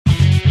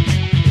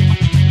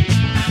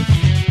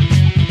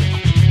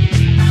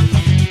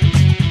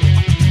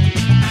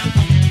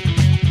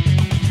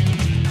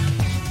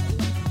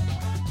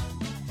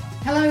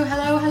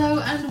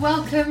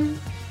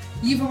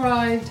You've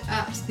arrived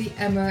at the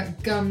Emma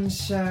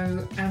Guns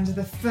Show and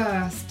the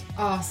first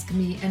Ask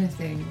Me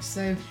Anything.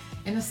 So,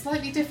 in a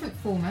slightly different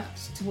format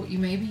to what you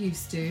may be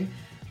used to,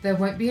 there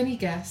won't be any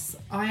guests.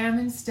 I am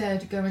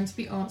instead going to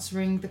be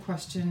answering the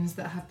questions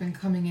that have been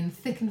coming in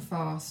thick and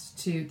fast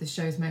to the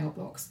show's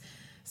mailbox.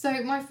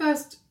 So, my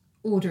first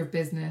order of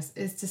business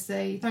is to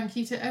say thank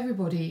you to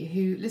everybody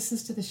who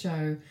listens to the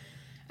show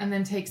and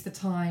then takes the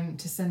time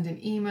to send in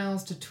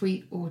emails, to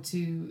tweet, or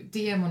to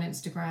DM on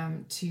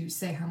Instagram to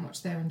say how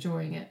much they're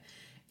enjoying it.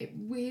 It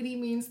really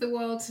means the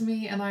world to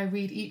me, and I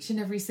read each and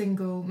every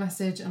single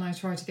message and I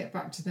try to get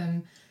back to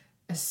them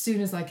as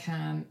soon as I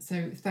can,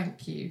 so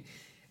thank you.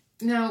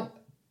 Now,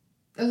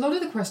 a lot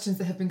of the questions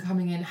that have been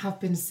coming in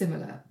have been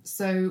similar,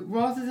 so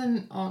rather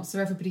than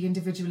answer everybody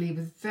individually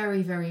with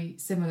very, very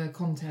similar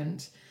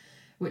content,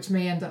 which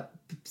may end up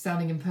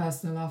sounding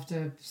impersonal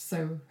after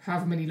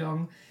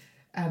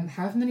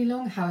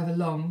however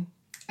long,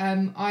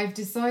 I've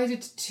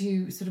decided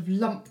to sort of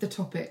lump the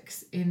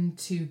topics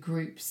into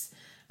groups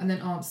and then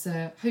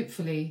answer,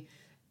 hopefully,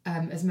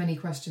 as many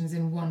questions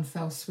in one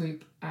fell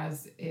swoop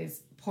as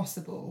is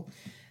possible.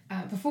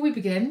 Before we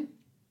begin,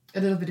 a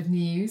little bit of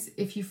news.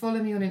 If you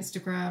follow me on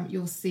Instagram,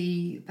 you'll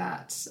see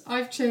that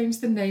I've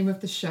changed the name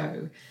of the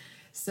show.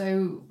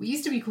 So we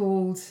used to be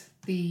called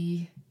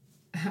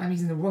I'm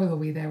using the royal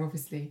we there,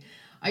 obviously.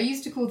 I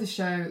used to call the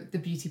show The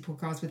Beauty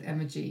Podcast with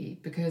Emma G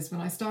because when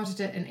I started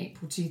it in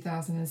April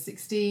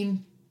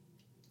 2016,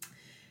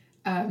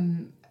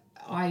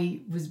 I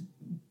was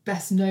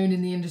best known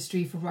in the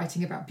industry for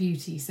writing about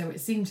beauty, so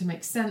it seemed to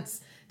make sense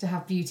to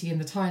have beauty in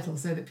the title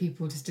so that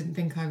people just didn't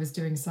think I was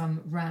doing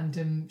some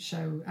random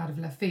show out of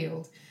left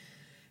field.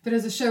 But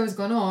as the show has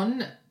gone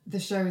on, the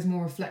show is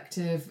more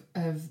reflective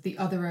of the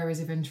other areas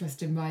of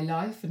interest in my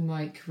life and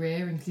my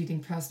career,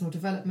 including personal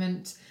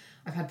development.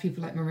 I've had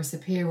people like Marissa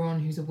Peer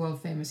on, who's a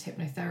world-famous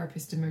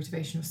hypnotherapist and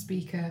motivational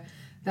speaker.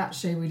 That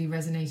show really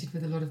resonated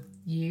with a lot of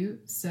you,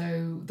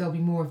 so there'll be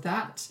more of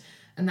that,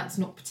 and that's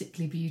not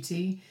particularly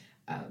beauty.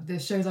 The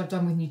shows I've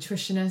done with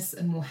nutritionists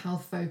and more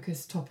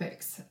health-focused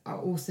topics are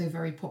also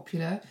very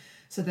popular,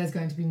 so there's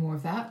going to be more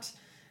of that.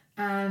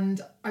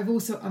 And I've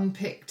also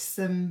unpicked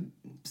some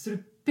sort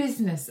of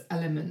business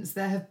elements.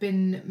 There have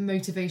been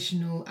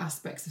motivational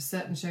aspects of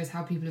certain shows,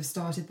 how people have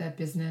started their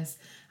business,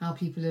 how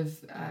people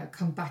have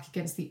come back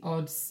against the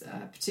odds.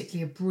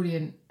 Particularly a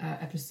brilliant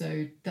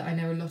episode that I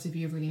know a lot of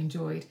you have really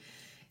enjoyed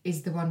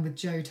is the one with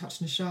Joe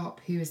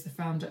Touchner-Sharp, who is the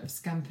founder of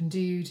Scamp and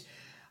Dude.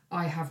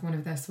 I have one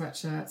of their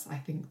sweatshirts. I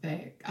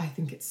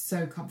think it's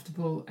so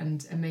comfortable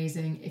and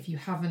amazing. If you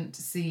haven't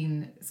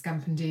seen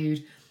Scamp and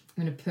Dude,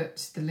 I'm going to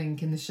put the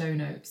link in the show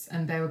notes,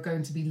 and there are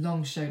going to be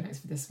long show notes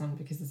for this one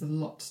because there's a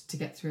lot to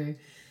get through.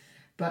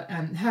 But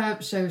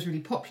her show is really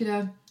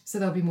popular, so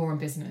there'll be more on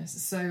business.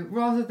 So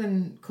rather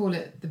than call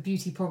it the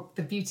beauty,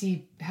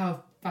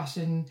 health,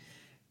 fashion,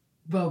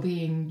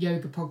 well-being,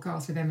 yoga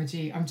podcast with Emma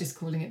G, I'm just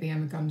calling it the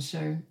Emma Guns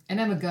Show. And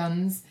Emma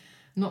Guns,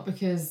 not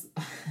because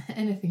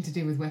anything to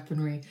do with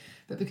weaponry,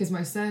 but because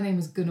my surname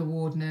is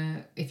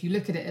Gunnarwardner. If you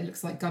look at it, it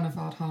looks like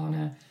Gunnarvard.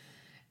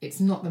 It's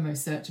not the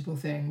most searchable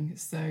thing.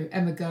 So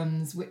Emma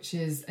Guns, which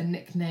is a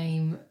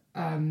nickname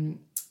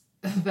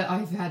that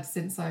I've had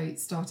since I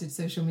started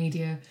social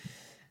media,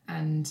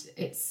 and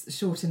it's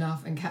short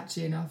enough and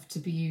catchy enough to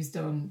be used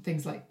on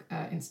things like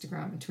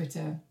Instagram and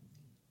Twitter.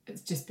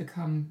 It's just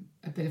become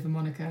a bit of a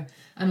moniker.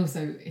 And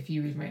also, if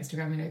you read my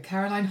Instagram,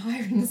 Caroline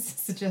Hirons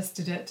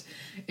suggested it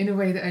in a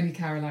way that only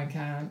Caroline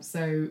can.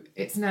 So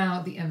it's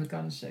now the Emma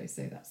Guns Show,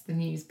 so that's the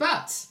news.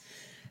 But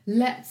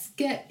let's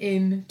get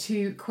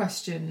into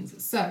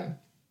questions. So,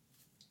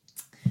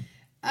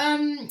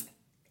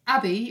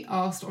 Abby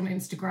asked on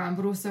Instagram,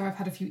 but also I've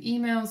had a few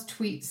emails,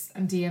 tweets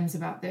and DMs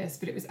about this,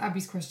 but it was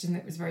Abby's question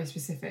that was very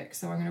specific,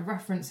 so I'm going to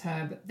reference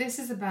her. But this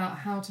is about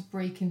how to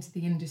break into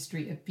the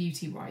industry of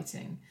beauty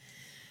writing.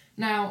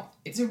 Now,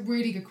 it's a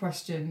really good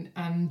question,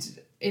 and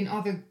in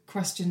other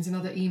questions, in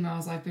other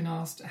emails, I've been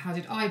asked, how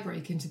did I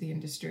break into the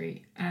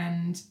industry?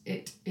 And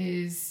it's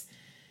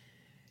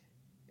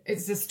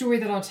a story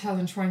that I'll tell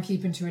and try and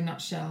keep into a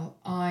nutshell.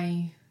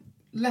 I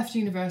left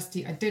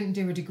university. I didn't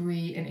do a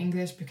degree in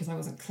English because I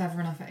wasn't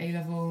clever enough at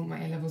A-level. My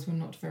A-levels were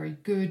not very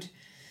good.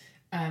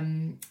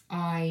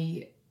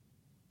 I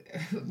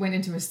went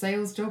into a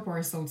sales job where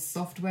I sold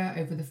software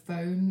over the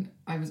phone.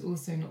 I was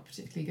also not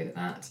particularly good at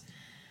that.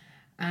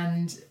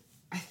 And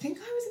I think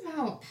I was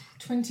about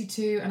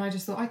 22 and I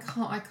just thought, I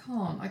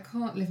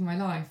can't live my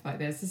life like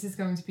this. This is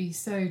going to be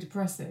so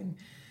depressing.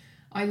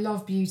 I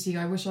love beauty.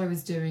 I wish I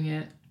was doing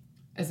it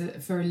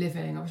for a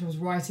living. I wish I was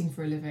writing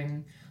for a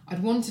living.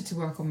 I'd wanted to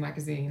work on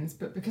magazines,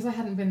 but because I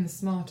hadn't been the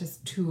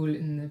smartest tool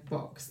in the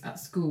box at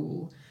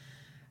school,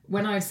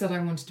 when I said I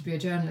wanted to be a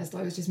journalist,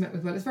 I was just met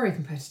with, well, it's very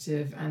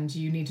competitive and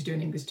you need to do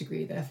an English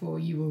degree, therefore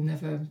you will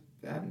never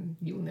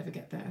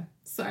get there.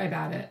 Sorry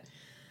about it.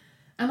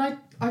 And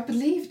I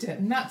believed it,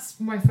 and that's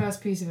my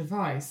first piece of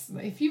advice.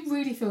 If you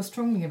really feel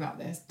strongly about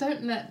this,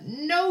 don't let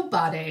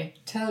nobody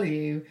tell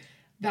you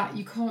that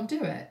you can't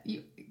do it.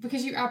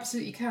 Because you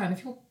absolutely can.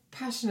 If you're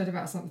passionate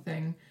about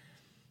something,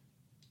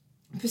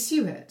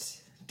 pursue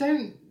it.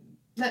 don't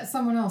let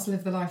someone else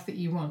live the life that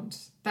you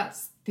want.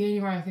 That's the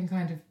only way I can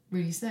kind of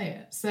really say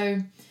it. So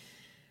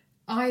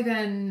I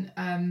then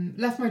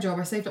left my job.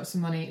 I saved up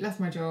some money, left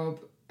my job,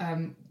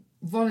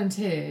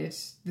 volunteered.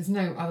 There's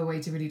no other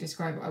way to really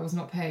describe it. I was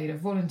not paid. I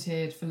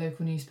volunteered for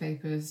local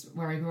newspapers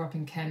where I grew up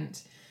in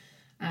Kent,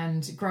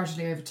 and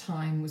gradually over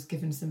time was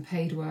given some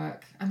paid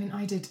work.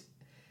 I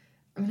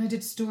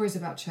did stories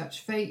about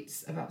church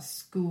fates, about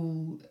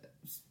school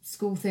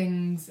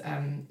things,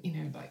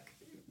 like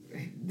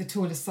the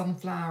tallest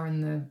sunflower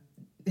in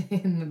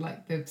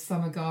the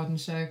summer garden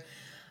show.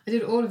 I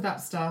did all of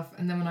that stuff,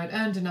 and then when I'd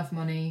earned enough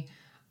money,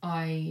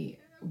 I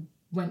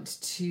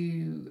went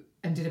to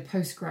and did a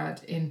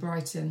postgrad in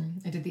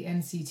Brighton. I did the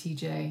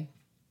NCTJ,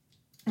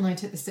 and I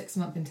took the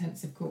 6-month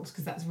intensive course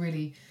because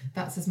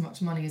that's as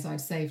much money as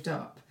I'd saved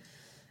up.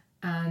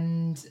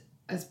 And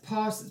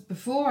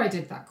before I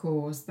did that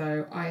course,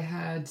 though, I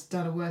had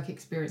done a work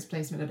experience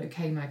placement at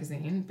OK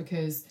Magazine,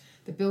 because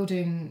the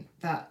building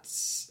that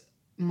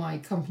my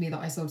company that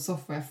I sold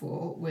software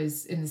for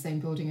was in the same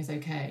building as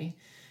OK.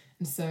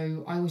 And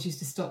so I always used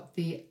to stop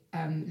the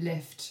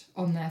lift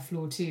on their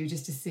floor too,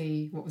 just to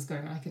see what was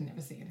going on. I could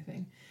never see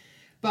anything.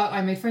 But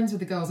I made friends with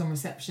the girls on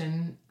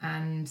reception,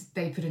 and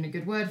they put in a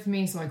good word for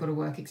me, so I got a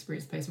work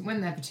experience placement. Went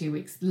there for 2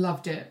 weeks,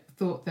 loved it,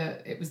 thought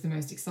that it was the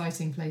most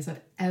exciting place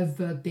I'd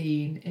ever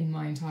been in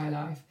my entire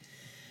life.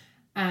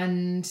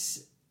 And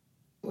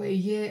a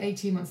year,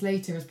 18 months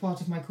later, as part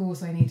of my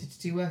course, I needed to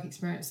do work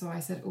experience. So I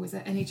said, is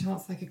there any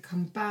chance I could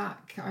come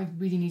back? I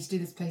really need to do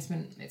this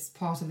placement. It's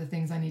part of the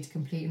things I need to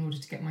complete in order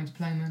to get my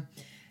diploma.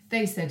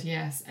 They said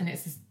yes, and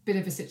it's a bit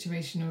of a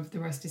situation of the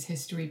rest is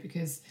history,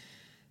 because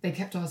they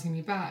kept asking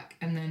me back,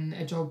 and then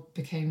a job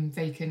became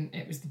vacant.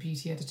 It was the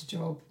beauty editor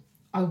job.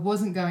 I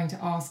wasn't going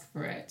to ask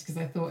for it because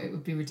I thought it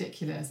would be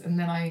ridiculous. And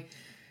then I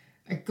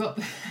got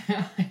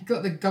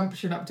the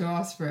gumption up to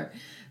ask for it.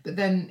 But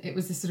then it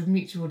was a sort of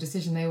mutual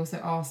decision. They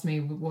also asked me,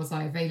 was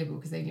I available,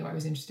 because they knew I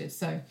was interested.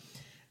 So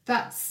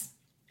that's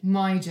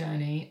my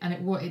journey. And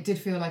it did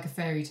feel like a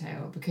fairy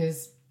tale,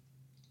 because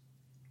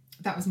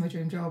that was my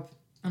dream job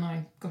and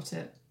I got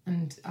it.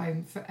 And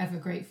I'm forever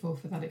grateful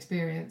for that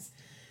experience.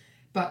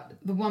 But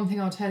the one thing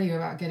I'll tell you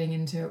about getting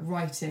into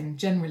writing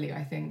generally,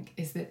 I think,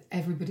 is that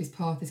everybody's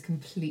path is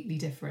completely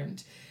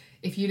different.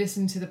 If you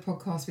listen to the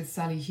podcast with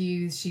Sally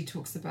Hughes, she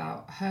talks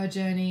about her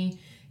journey.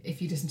 If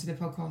you listen to the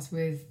podcast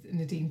with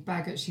Nadine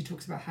Baggott, she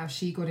talks about how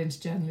she got into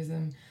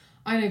journalism.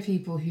 I know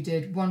people who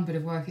did one bit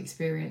of work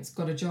experience,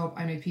 got a job.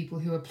 I know people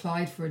who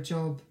applied for a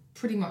job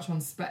pretty much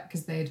on spec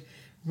because they'd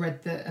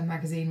read that a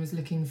magazine was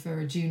looking for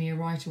a junior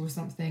writer or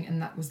something,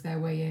 and that was their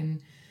way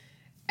in.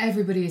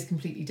 Everybody is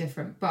completely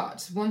different.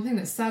 But one thing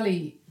that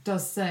Sally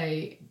does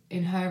say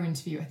in her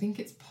interview, I think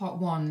it's part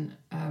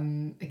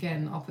 1,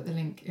 again, I'll put the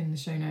link in the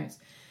show notes.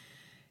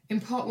 In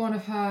part 1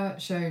 of her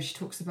show, she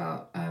talks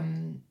about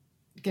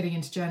getting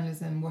into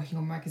journalism, working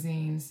on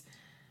magazines,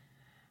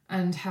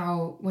 and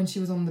how when she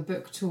was on the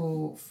book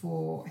tour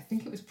for, I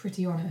think it was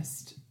Pretty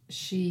Honest,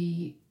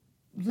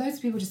 loads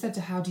of people just said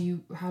to her,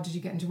 how did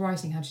you get into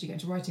writing? How did you get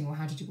into writing? Or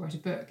how did you write a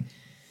book?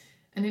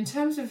 And in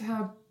terms of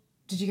how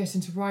did you get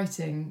into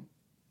writing,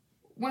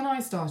 when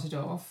I started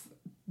off,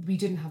 we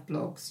didn't have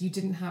blogs. You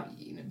didn't have,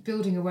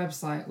 building a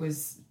website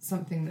was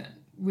something that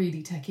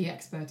really techie,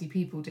 experty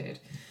people did.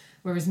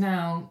 Whereas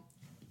now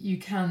you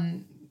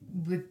can,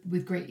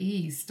 with great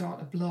ease,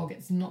 start a blog.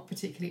 It's not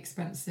particularly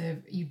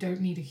expensive. You don't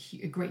need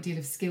a great deal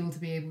of skill to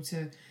be able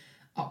to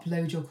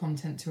upload your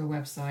content to a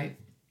website.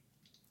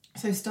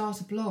 So start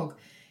a blog.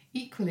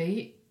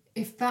 Equally,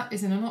 if that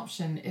isn't an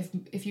option,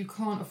 if you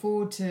can't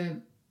afford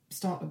to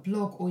start a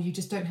blog, or you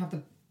just don't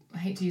have I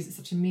hate to use it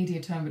such a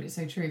media term, but it's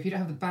so true. If you don't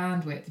have the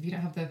bandwidth, if you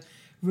don't have the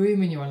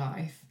room in your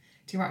life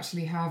to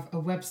actually have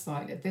a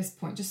website at this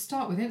point, just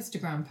start with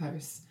Instagram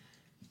posts.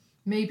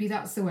 Maybe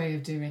that's the way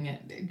of doing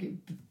it.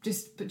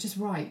 Just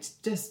write.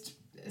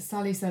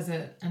 Sally says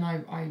it, and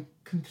I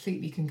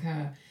completely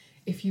concur.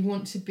 If you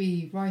want to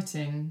be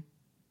writing,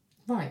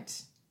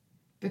 write.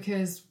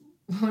 Because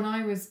when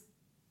I was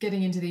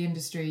getting into the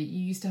industry, you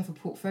used to have a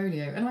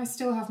portfolio, and I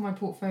still have my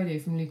portfolio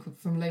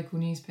from local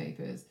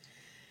newspapers.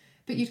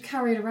 But you'd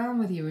carry it around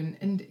with you,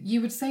 and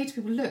you would say to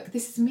people, look,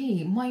 this is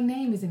me. My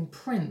name is in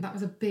print. That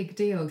was a big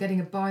deal.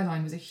 Getting a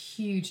byline was a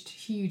huge,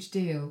 huge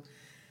deal.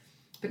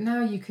 But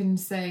now you can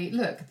say,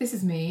 look, this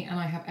is me, and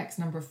I have X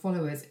number of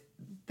followers.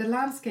 The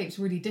landscape's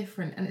really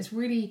different, and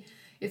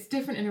it's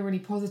different in a really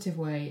positive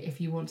way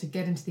if you want to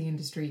get into the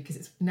industry, because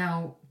it's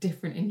now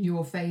different in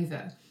your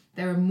favour.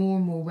 There are more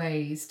and more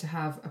ways to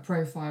have a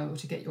profile or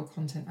to get your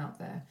content out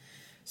there.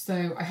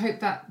 So I hope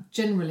that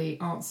generally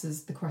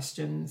answers the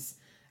questions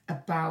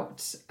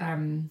about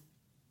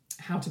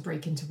how to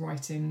break into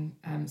writing,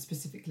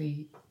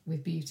 specifically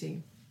with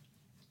beauty.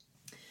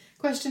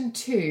 Question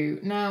 2.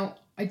 Now,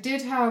 I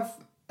did have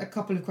a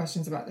couple of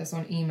questions about this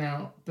on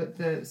email, but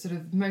the sort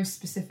of most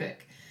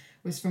specific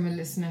was from a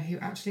listener who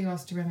actually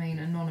asked to remain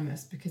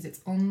anonymous because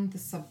it's on the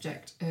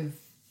subject of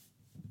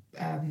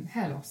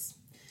hair loss.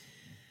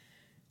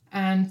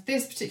 And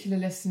this particular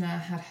listener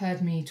had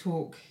heard me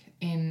talk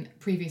in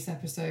previous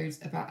episodes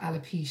about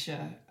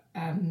alopecia.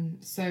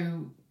 So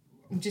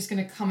I'm just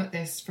going to come at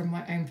this from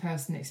my own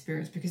personal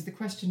experience, because the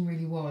question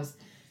really was,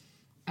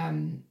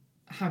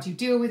 how do you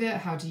deal with it?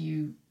 How do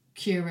you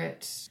cure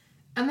it?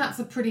 And that's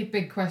a pretty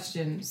big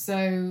question.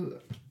 So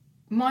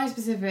my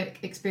specific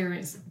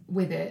experience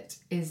with it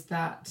is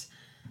that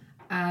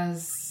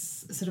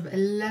as a sort of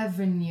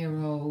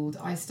 11-year-old,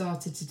 I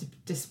started to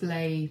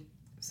display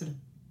sort of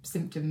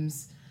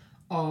symptoms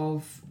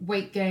of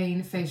weight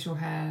gain, facial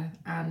hair,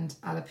 and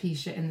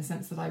alopecia, in the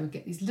sense that I would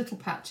get these little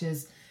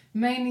patches,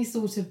 mainly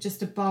sort of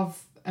just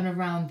above and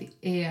around the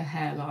ear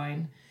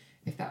hairline,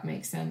 if that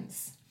makes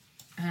sense.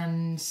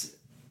 And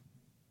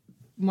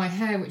my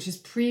hair, which has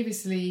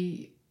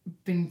previously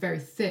been very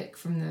thick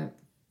from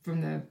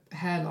the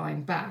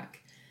hairline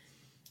back,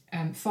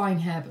 fine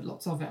hair, but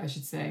lots of it, I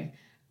should say,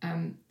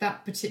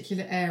 that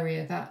particular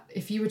area, that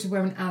if you were to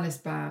wear an Alice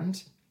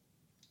band,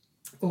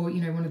 or,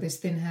 you know, one of those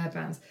thin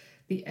hairbands,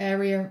 the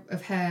area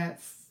of hair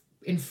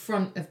in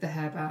front of the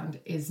hairband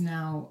is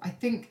now, I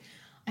think,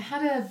 I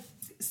had a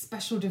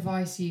special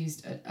device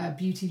used at a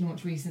beauty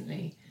launch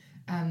recently,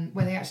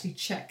 where they actually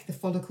check the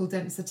follicle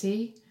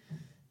density.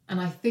 And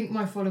I think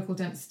my follicle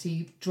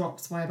density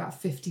drops by about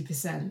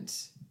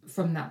 50%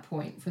 from that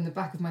point, from the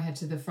back of my head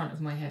to the front of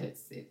my head.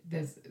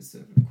 There's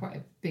sort of quite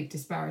a big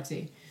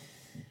disparity.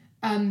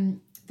 The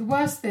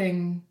worst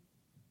thing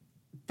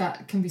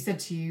that can be said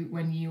to you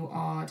when you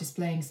are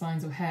displaying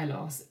signs of hair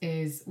loss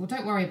is, well,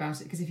 don't worry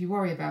about it, because if you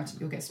worry about it,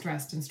 you'll get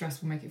stressed, and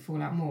stress will make it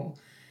fall out more.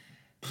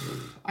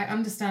 I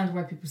understand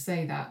why people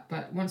say that,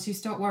 but once you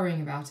start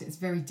worrying about it, it's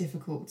very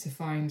difficult to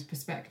find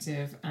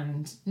perspective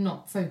and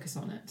not focus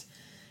on it.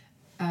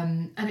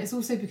 And it's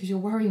also because you're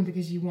worrying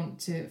because you want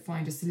to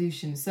find a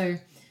solution. So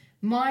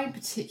my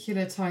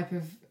particular type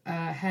of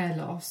hair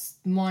loss,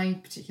 my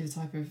particular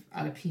type of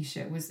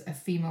alopecia, was a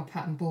female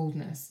pattern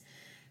baldness.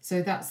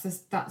 So that's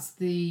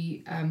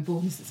the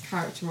baldness that's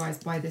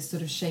characterised by this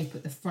sort of shape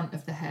at the front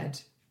of the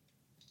head.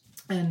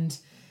 And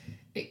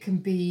it can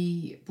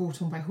be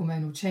brought on by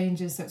hormonal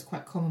changes, so it's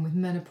quite common with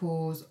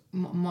menopause.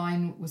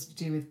 Mine was to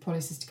do with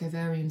polycystic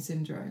ovarian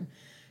syndrome.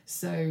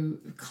 So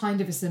kind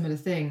of a similar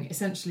thing.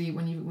 Essentially,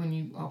 when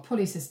you are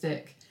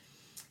polycystic,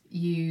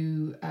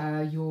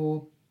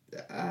 your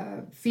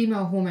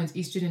female hormones,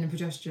 estrogen and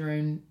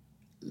progesterone,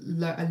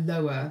 are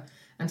lower,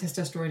 and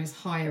testosterone is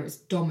higher, it's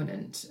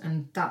dominant,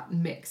 and that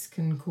mix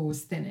can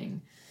cause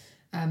thinning.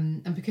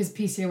 And because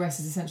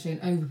PCOS is essentially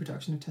an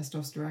overproduction of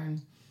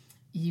testosterone,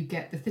 you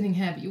get the thinning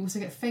hair, but you also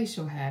get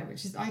facial hair,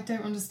 which is, I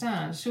don't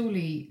understand.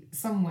 Surely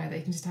somewhere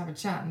they can just have a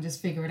chat and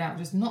just figure it out,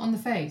 just not on the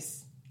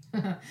face.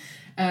 But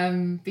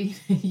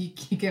you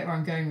get where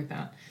I'm going with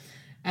that.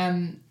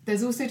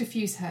 There's also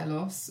diffuse hair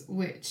loss,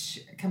 which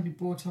can be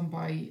brought on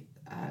by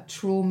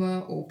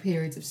trauma or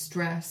periods of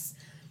stress.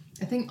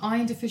 I think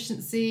iron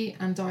deficiency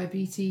and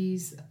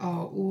diabetes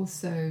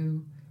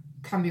can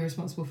be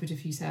responsible for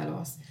diffuse hair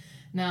loss.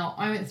 Now,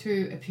 I went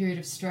through a period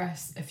of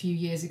stress a few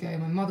years ago.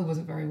 My mother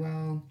wasn't very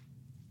well.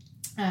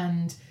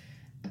 And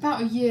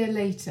about a year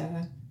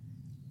later,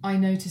 I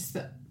noticed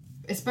that,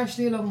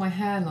 especially along my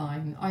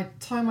hairline, I'd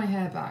tie my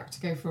hair back to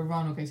go for a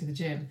run or go to the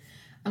gym,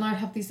 and I'd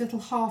have these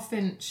little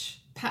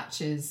 1/2-inch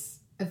patches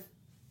of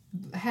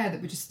hair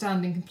that were just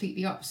standing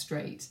completely up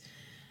straight.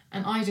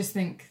 And I just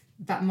think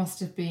that must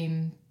have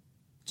been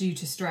due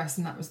to stress,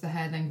 and that was the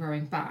hair then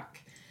growing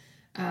back.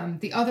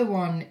 The other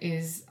one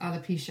is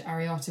alopecia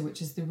areata,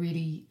 which is the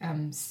really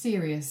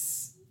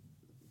serious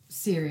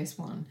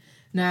one.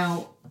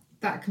 Now,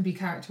 that can be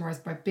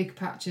characterised by big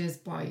patches,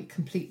 by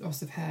complete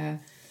loss of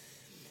hair.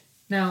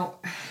 Now,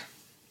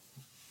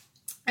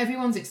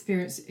 everyone's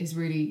experience is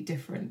really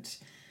different.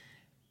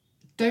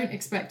 Don't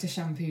expect a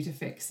shampoo to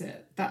fix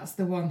it. That's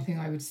the one thing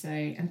I would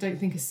say. And don't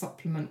think a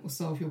supplement will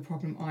solve your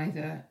problem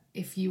either.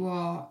 If you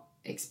are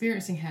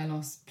experiencing hair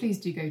loss, please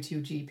do go to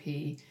your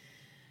GP.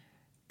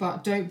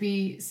 But don't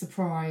be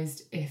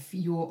surprised if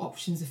your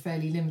options are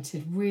fairly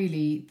limited.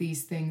 Really,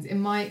 these things, in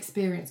my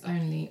experience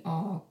only,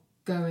 are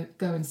go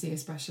and see a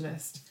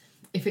specialist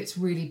if it's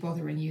really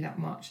bothering you that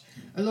much.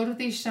 A lot of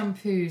these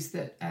shampoos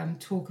that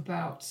talk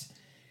about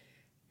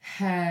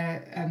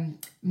hair,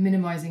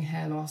 minimising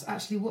hair loss,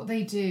 actually what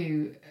they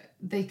do,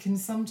 they can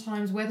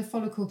sometimes, where the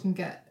follicle can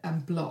get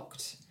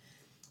blocked,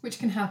 which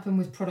can happen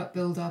with product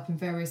build-up and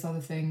various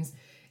other things,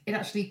 it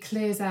actually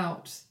clears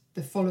out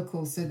the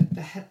follicle so that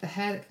the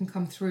hair that can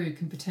come through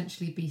can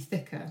potentially be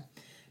thicker.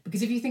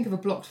 Because if you think of a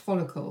blocked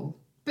follicle,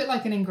 a bit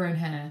like an ingrown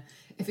hair,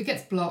 if it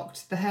gets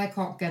blocked, the hair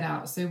can't get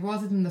out. So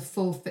rather than the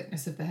full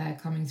thickness of the hair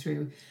coming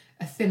through,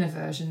 a thinner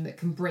version that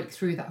can break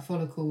through that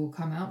follicle will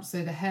come out.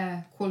 So the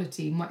hair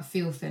quality might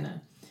feel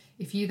thinner.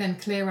 If you then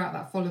clear out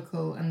that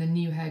follicle and the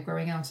new hair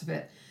growing out of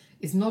it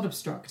is not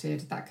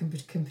obstructed, that can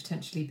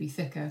potentially be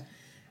thicker.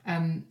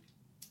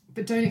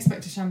 But don't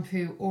expect a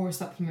shampoo or a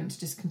supplement to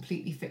just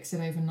completely fix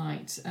it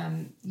overnight.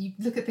 You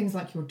look at things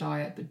like your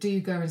diet, but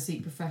do go and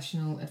seek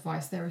professional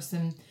advice. There are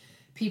some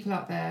people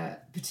out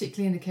there,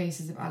 particularly in the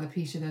cases of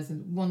alopecia. There's a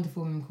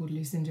wonderful woman called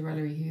Lucinda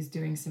Ellery who's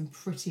doing some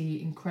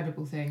pretty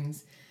incredible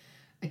things.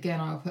 Again,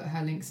 I'll put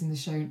her links in the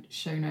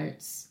show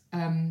notes.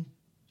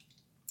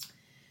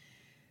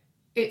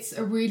 It's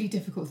a really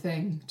difficult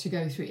thing to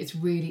go through. It's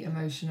really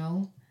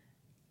emotional.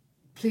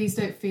 Please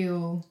don't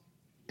feel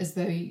as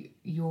though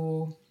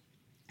you're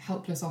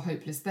helpless or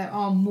hopeless. There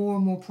are more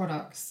and more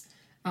products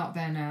out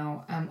there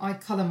now. I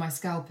colour my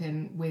scalp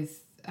in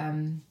with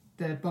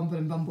the Bumble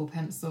and Bumble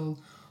pencil,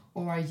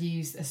 or I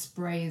use a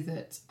spray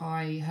that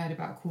I heard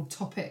about called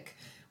Topic,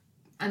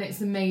 and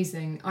it's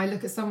amazing. I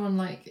look at someone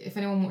like, if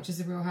anyone watches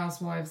The Real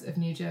Housewives of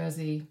New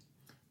Jersey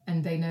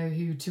and they know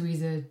who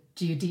Teresa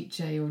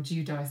Giudice or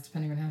Giudice,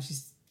 depending on how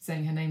she's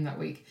saying her name that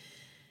week,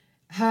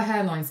 her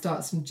hairline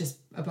starts from just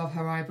above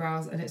her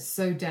eyebrows and it's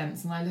so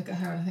dense, and I look at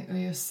her and I think, oh,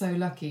 you're so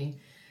lucky.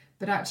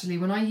 But actually,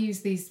 when I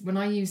use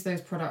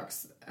those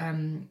products,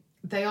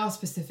 they are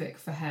specific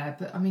for hair,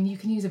 but I mean, you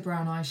can use a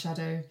brown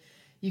eyeshadow,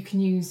 you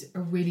can use a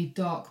really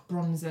dark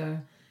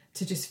bronzer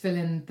to just fill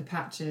in the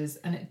patches,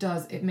 and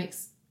it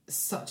makes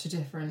such a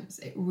difference.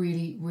 It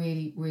really,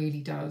 really,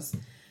 really does.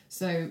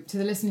 So to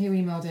the listener who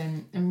emailed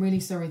in, I'm really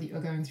sorry that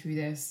you're going through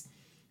this.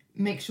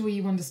 Make sure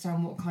you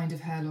understand what kind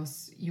of hair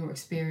loss you're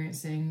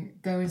experiencing.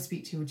 Go and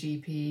speak to your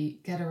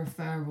GP, get a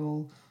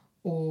referral,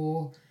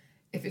 or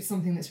if it's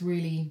something that's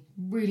really,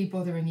 really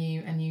bothering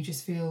you and you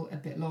just feel a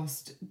bit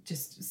lost,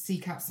 just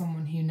seek out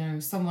someone who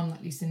knows, someone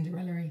like Lucinda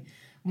Ellery,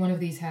 one of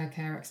these hair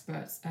care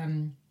experts.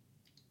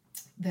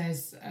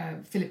 There's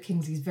Philip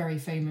Kingsley's very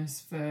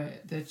famous for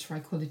the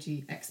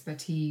trichology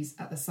expertise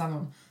at the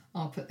salon.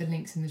 I'll put the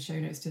links in the show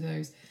notes to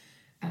those.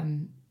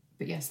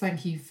 But yes,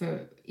 thank you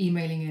for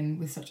emailing in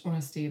with such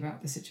honesty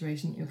about the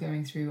situation that you're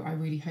going through. I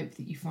really hope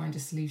that you find a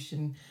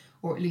solution,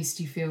 or at least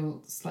you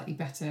feel slightly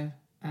better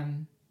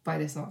by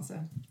this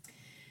answer.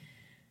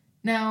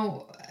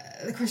 Now,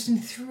 the question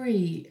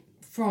 3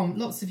 from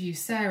lots of you,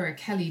 Sarah,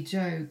 Kelly,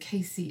 Joe,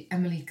 Casey,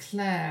 Emily,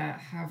 Claire,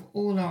 have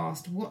all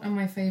asked, what are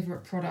my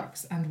favourite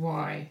products and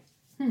why?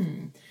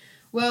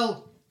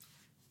 Well,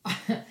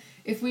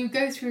 if we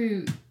go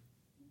through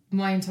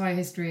my entire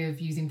history of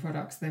using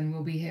products, then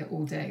we'll be here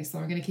all day. So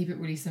I'm going to keep it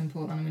really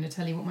simple, and I'm going to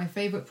tell you what my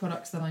favourite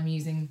products that I'm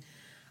using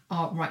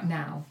are right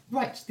now,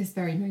 right this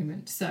very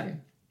moment. So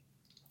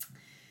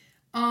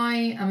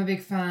I am a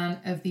big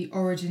fan of the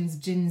Origins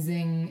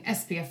Ginseng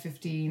SPF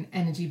 15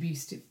 Energy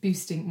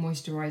Boosting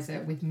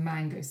Moisturiser with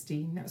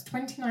Mangosteen. That was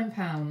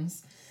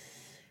 £29,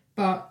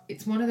 but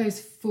it's one of those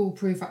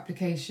foolproof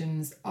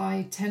applications.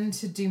 I tend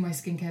to do my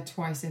skincare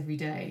twice every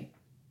day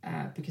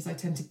because I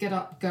tend to get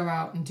up, go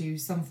out and do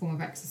some form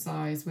of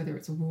exercise, whether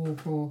it's a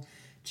walk or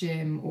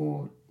gym,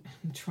 or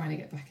I'm trying to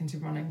get back into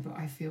running, but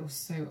I feel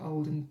so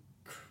old and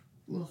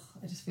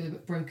I just feel a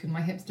bit broken.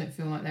 My hips don't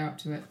feel like they're up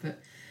to it, but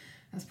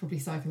that's probably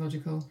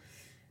psychological.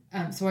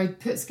 So I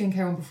put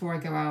skincare on before I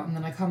go out, and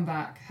then I come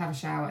back, have a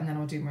shower, and then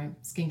I'll do my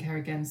skincare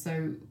again.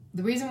 So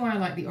the reason why I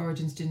like the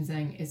Origins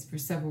Ginseng is for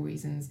several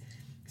reasons.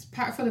 It's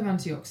packed full of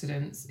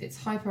antioxidants,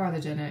 it's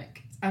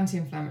hypoallergenic, it's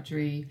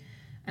anti-inflammatory,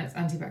 and it's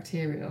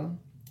antibacterial,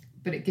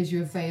 but it gives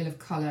you a veil of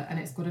colour, and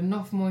it's got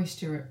enough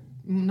moisturiser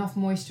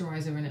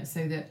in it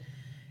so that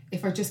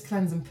if I just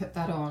cleanse and put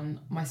that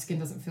on, my skin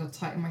doesn't feel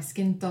tight, and my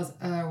skin does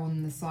err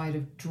on the side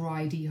of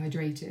dry,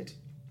 dehydrated.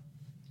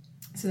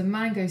 So the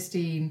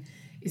mangosteen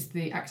is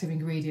the active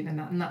ingredient in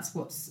that, and that's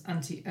what's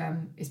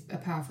is a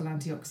powerful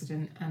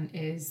antioxidant and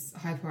is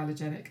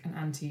hypoallergenic and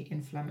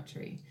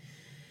anti-inflammatory.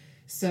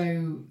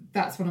 So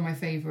that's one of my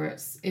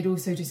favourites. It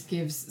also just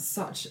gives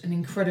such an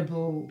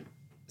incredible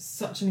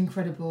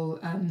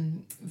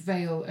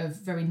veil of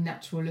very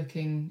natural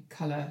looking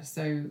colour.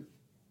 So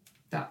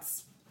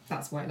that's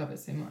why I love it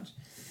so much.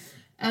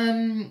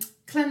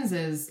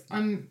 Cleansers.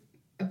 I'm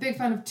a big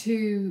fan of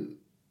 2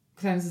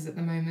 cleansers at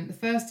the moment. The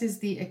first is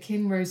the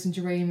Akin Rose and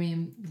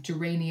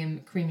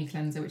Geranium Creamy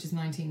Cleanser, which is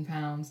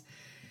 £19.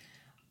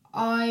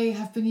 I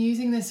have been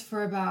using this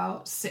for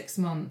about 6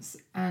 months,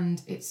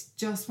 and it's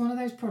just one of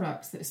those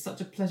products that is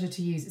such a pleasure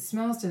to use. It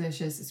smells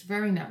delicious, it's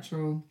very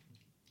natural,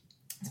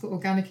 it's got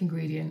organic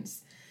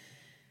ingredients,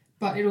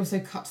 but it also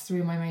cuts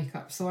through my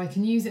makeup. So I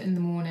can use it in the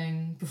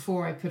morning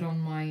before I put on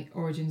my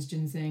Origins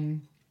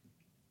Ginseng,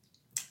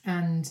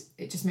 and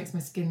it just makes my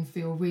skin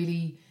feel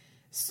really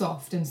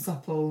soft and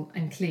supple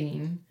and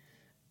clean.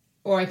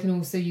 Or I can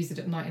also use it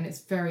at night, and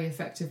it's very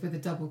effective with a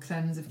double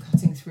cleanse of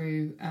cutting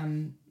through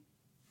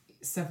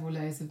several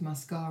layers of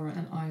mascara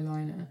and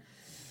eyeliner.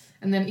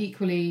 And then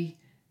equally,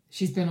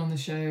 she's been on the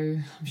show,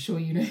 I'm sure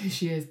you know who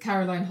she is,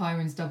 Caroline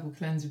Hyron's double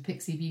cleanse with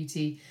Pixie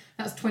Beauty.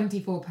 That's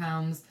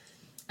 £24,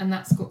 and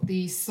that's got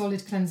the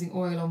solid cleansing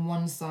oil on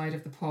one side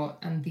of the pot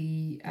and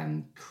the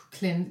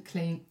cleansing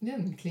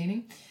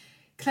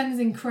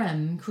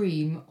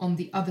cream on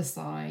the other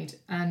side.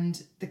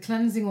 And the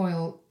cleansing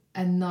oil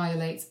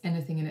annihilates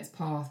anything in its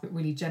path, but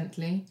really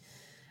gently.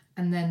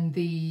 And then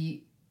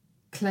the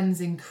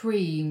cleansing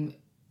cream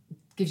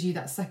gives you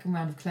that second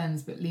round of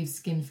cleanse, but leaves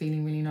skin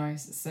feeling really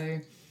nice. So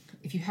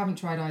if you haven't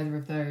tried either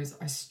of those,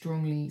 I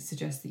strongly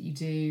suggest that you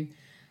do.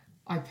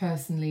 I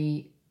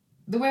personally,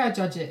 the way I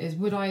judge it is,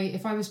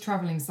 if I was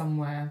travelling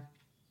somewhere,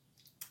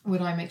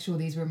 would I make sure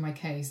these were in my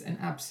case? And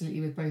absolutely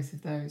with both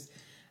of those.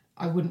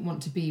 I wouldn't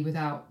want to be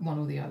without one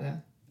or the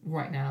other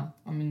right now.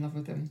 I'm in love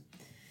with them.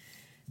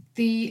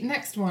 The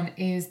next one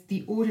is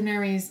the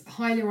Ordinary's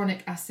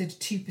Hyaluronic Acid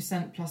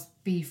 2% plus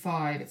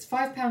B5. It's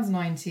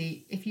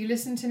 £5.90. If you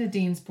listen to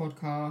Nadine's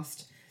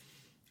podcast,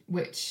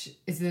 which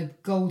is a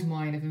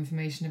goldmine of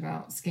information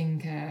about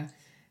skincare,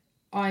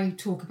 I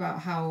talk about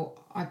how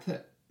I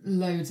put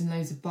loads and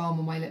loads of balm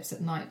on my lips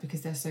at night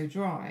because they're so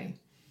dry.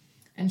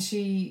 And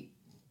she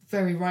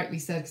very rightly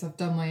said, because I've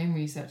done my own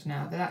research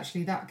now, that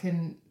actually that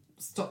can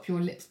stop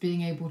your lips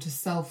being able to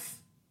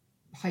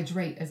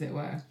self-hydrate, as it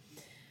were.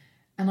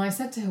 And I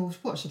said to her, well,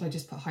 what, should I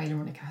just put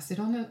hyaluronic acid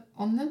on them?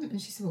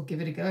 And she said, well,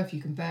 give it a go if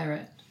you can bear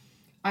it.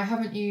 I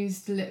haven't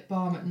used lip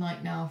balm at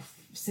night now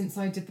since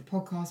I did the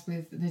podcast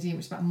with Nadine,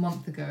 which was about a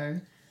month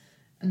ago.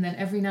 And then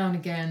every now and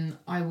again,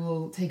 I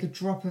will take a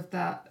drop of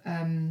that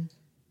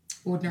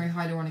Ordinary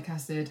hyaluronic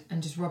acid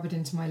and just rub it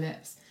into my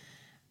lips.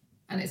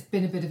 And it's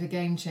been a bit of a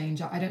game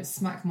changer. I don't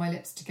smack my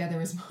lips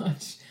together as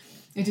much.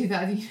 I do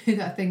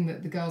that thing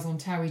that the girls on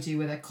Towie do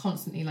where they're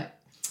constantly like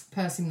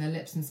pursing their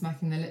lips and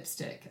smacking their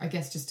lipstick, I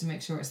guess just to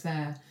make sure it's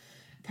there.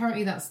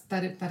 Apparently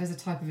that is a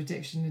type of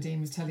addiction, Nadine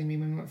was telling me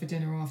when we went for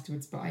dinner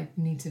afterwards, but I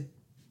need to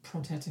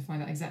prod her to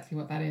find out exactly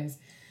what that is.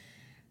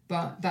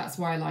 But that's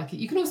why I like it.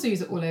 You can also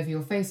use it all over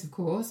your face, of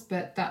course,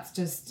 but that's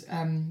just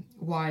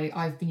why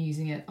I've been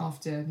using it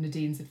after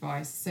Nadine's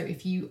advice. So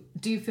if you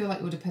do feel like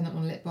you're dependent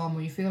on lip balm,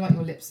 or you feel like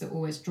your lips are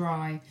always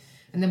dry,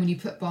 and then when you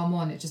put balm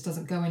on, it just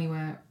doesn't go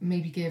anywhere,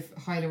 maybe give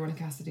hyaluronic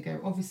acid a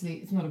go. Obviously,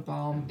 it's not a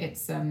balm.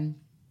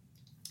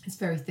 It's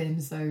very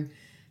thin, so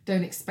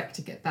don't expect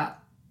to get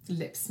that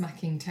lip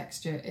smacking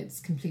texture.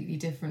 It's completely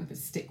different, but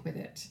stick with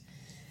it.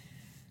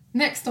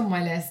 Next on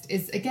my list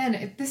is,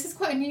 again, this is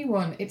quite a new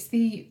one. It's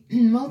the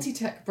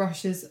Multi-Tech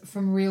brushes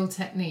from Real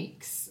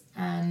Techniques.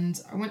 And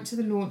I went to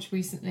the launch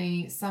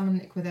recently. Sam and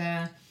Nick were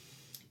there.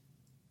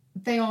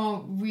 They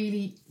are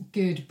really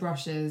good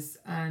brushes,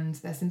 and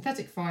they're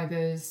synthetic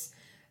fibres.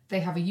 They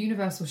have a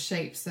universal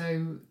shape,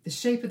 so the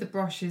shape of the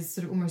brush is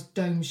sort of almost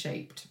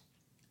dome-shaped.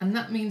 And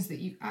that means that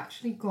you've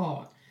actually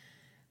got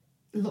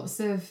lots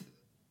of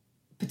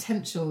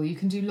potential. You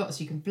can do lots.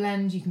 You can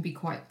blend. You can be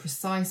quite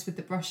precise with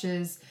the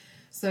brushes.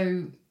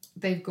 So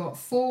they've got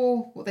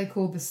 4, what they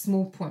call the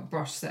small point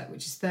brush set,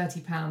 which is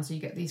 £30. So you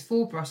get these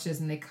 4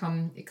 brushes, and it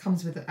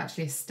comes with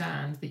actually a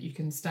stand that you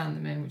can stand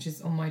them in, which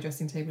is on my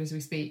dressing table as we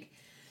speak.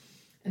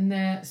 And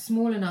they're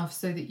small enough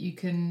so that you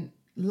can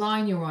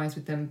line your eyes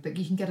with them, but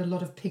you can get a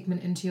lot of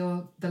pigment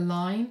into the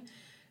line.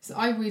 So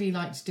I really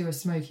like to do a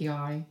smoky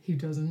eye. Who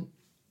doesn't?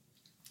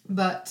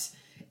 But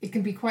it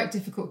can be quite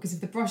difficult because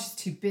if the brush is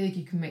too big,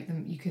 you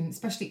can,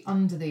 especially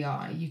under the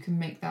eye, you can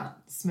make that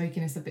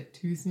smokiness a bit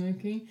too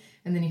smoky,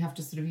 and then you have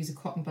to sort of use a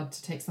cotton bud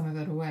to take some of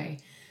that away.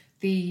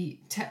 The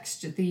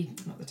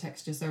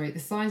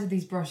size of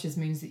these brushes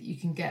means that you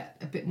can get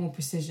a bit more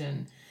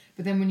precision.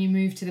 But then when you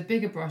move to the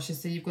bigger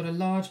brushes, so you've got a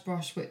large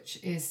brush, which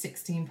is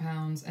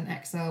 £16,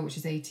 an XL, which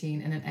is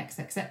 18, and an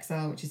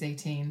XXXL, which is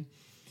 18.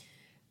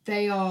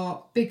 They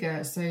are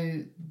bigger,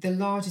 so the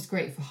large is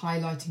great for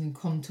highlighting and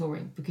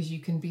contouring because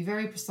you can be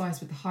very precise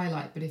with the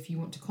highlight, but if you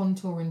want to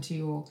contour into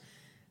your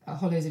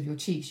hollows of your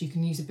cheeks, you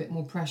can use a bit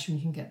more pressure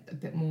and you can get a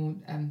bit more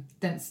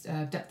dense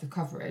depth of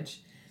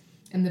coverage.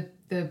 And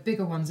the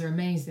bigger ones are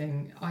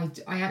amazing. I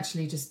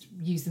actually just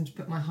use them to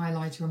put my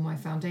highlighter and my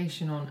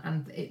foundation on,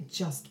 and it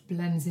just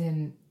blends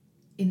in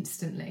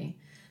instantly.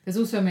 There's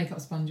also a makeup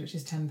sponge, which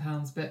is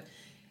 £10, but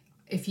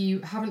if you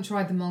haven't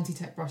tried the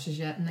Multi-Tech brushes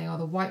yet, and they are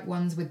the white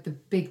ones with the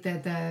big,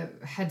 their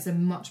heads are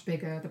much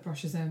bigger. The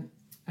brushes are,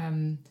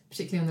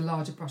 particularly on the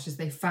larger brushes,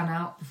 they fan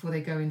out before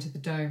they go into the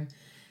dome.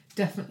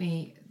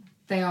 Definitely,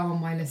 they are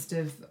on my list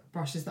of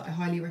brushes that I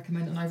highly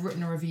recommend, and I've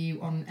written a review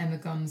on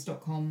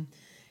emmaguns.com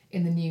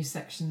in the news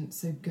section,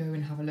 so go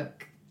and have a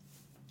look.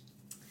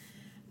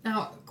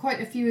 Now,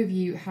 quite a few of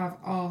you have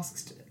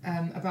asked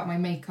about my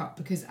makeup,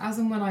 because as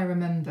and when I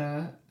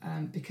remember,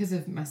 because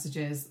of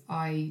messages,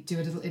 I do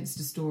a little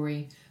Insta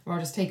story where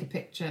I'll just take a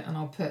picture and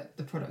I'll put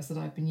the products that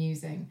I've been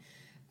using.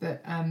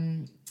 But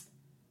a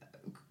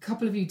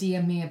couple of you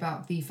DM me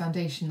about the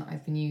foundation that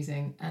I've been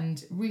using,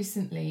 and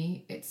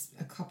recently it's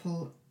a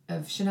couple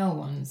of Chanel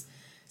ones.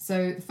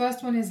 So the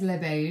first one is Le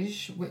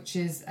Beige, which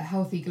is a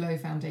healthy glow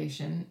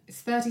foundation.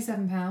 It's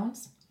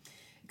 £37.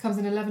 It comes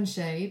in 11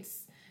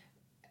 shades.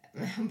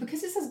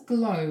 Because it says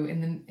glow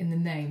in the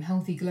name,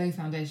 healthy glow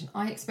foundation,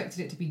 I expected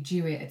it to be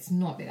dewy. It's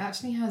not. It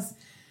actually has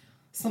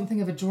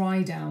something of a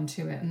dry down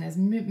to it, and there's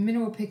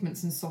mineral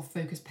pigments and soft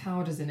focus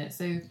powders in it.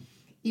 So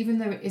even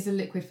though it is a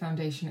liquid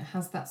foundation, it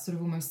has that sort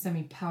of almost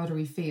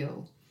semi-powdery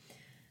feel.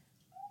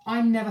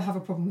 I never have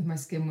a problem with my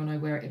skin when I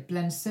wear it. It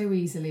blends so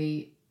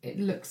easily.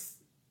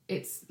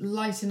 It's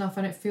light enough.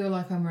 I don't feel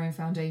like I'm wearing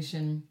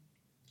foundation,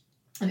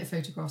 and it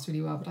photographs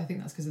really well, but I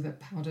think that's because of the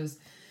powders.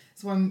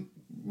 So I'm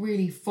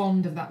really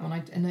fond of that one.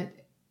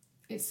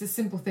 It's a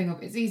simple thing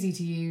of, it's easy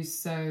to use,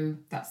 so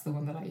that's the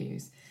one that I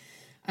use.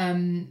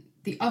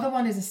 The other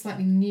one is a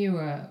slightly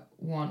newer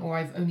one, or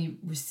I've only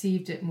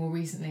received it more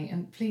recently,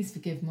 and please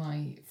forgive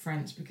my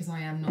French because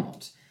I am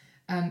not.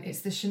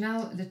 It's the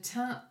Chanel Le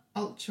Teint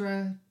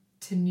Ultra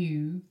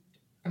Tenue,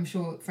 I'm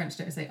sure French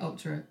don't say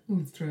ultra,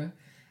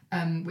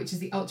 which is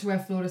the Ultra Wear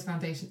Flawless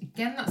Foundation.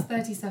 Again, that's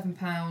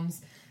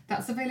 £37.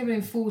 That's available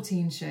in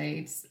 14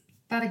 shades.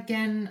 That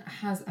again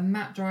has a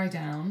matte dry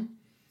down,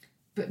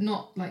 but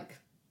not like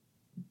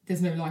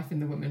there's no life in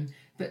the woman,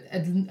 but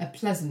a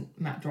pleasant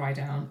matte dry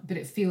down, but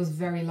it feels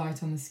very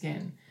light on the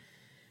skin.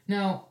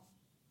 Now,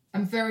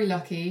 I'm very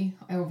lucky.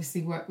 I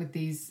obviously work with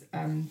these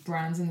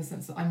brands in the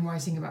sense that I'm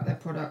writing about their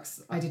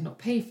products. I did not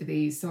pay for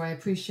these, so I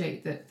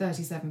appreciate that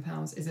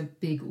 £37 is a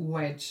big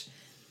wedge.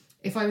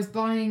 If I was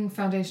buying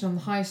foundation on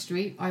the high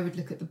street, I would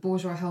look at the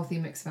Bourjois Healthy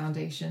Mix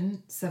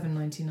Foundation,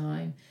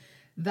 $7.99.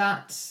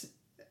 That,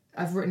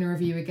 I've written a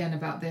review again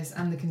about this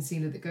and the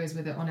concealer that goes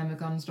with it on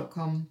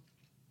emmaguns.com.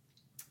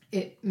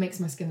 It makes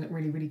my skin look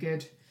really, really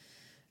good.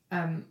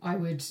 I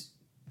would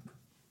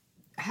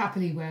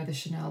happily wear the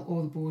Chanel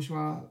or the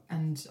Bourjois,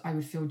 and I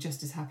would feel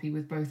just as happy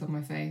with both on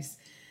my face.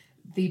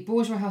 The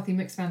Bourjois Healthy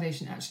Mix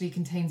Foundation actually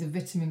contains a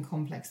vitamin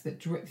complex that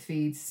drip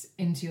feeds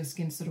into your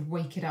skin to sort of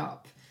wake it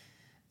up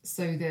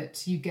so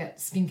that you get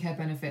skincare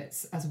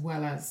benefits as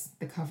well as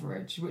the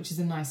coverage, which is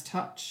a nice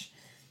touch.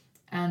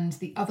 And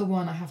the other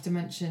one I have to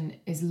mention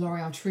is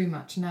L'Oreal True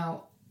Match.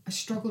 Now, I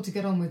struggled to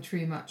get on with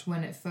True Match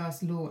when it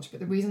first launched, but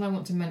the reason I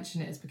want to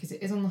mention it is because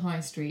it is on the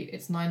high street,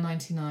 it's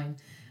 $9.99,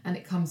 and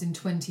it comes in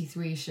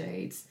 23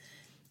 shades.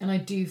 And I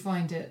do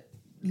find it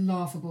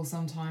laughable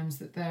sometimes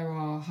that there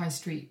are high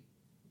street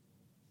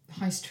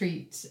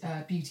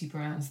beauty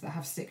brands that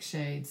have 6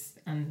 shades,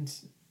 and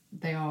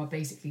they are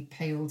basically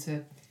pale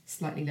to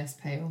slightly less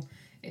pale.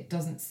 It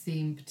doesn't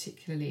seem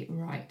particularly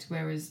right,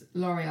 whereas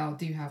L'Oreal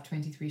do have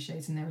 23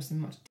 shades, and there are some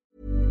much.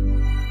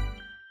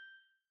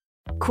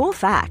 Cool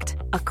fact,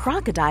 a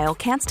crocodile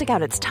can't stick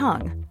out its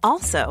tongue.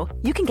 Also,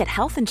 you can get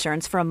health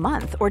insurance for a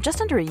month or just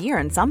under a year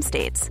in some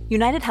states.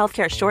 United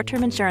Healthcare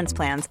short-term insurance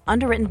plans,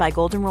 underwritten by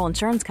Golden Rule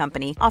Insurance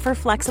Company, offer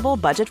flexible,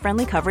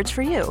 budget-friendly coverage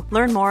for you.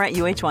 Learn more at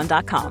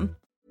uh1.com.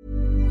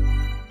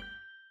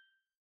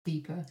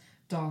 Deeper,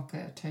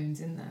 darker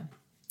tones in there.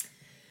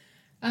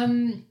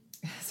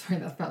 Sorry,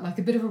 that's about like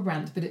a bit of a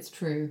rant, but it's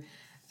true.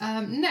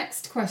 One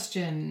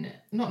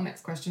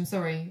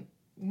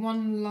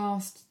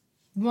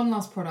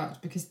last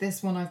product, because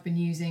this one I've been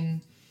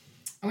using.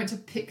 I went to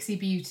Pixie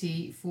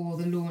Beauty for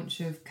the launch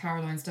of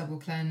Caroline's Double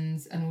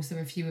Cleanse and also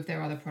a few of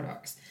their other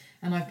products,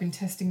 and I've been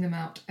testing them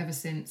out ever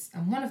since.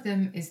 And one of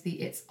them is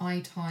the It's Eye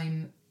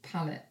Time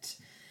palette,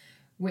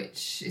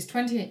 which is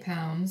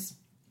 £28.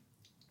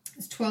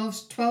 It's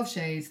 12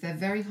 shades. They're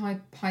very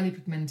highly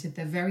pigmented.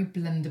 They're very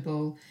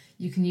blendable.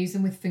 You can use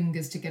them with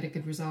fingers to get a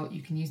good result.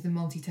 You can use the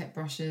multi-tech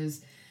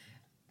brushes.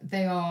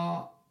 They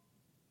are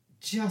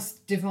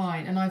just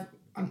divine. And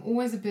I'm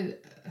always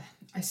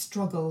I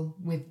struggle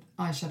with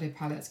eyeshadow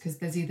palettes because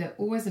there's either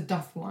always a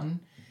duff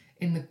one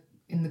in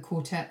the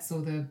quartets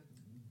or the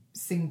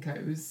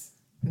Cincos,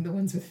 the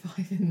ones with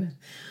 5 in them,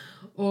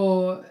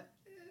 or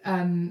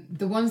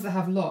the ones that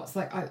have lots,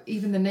 like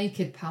even the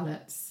Naked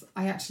palettes,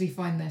 I actually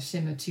find their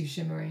shimmer too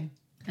shimmery,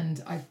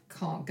 and I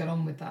can't get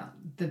on with that.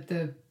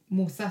 The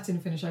more satin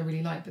finish I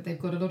really like, but they've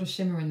got a lot of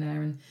shimmer in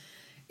there, and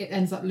it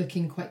ends up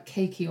looking quite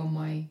cakey on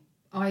my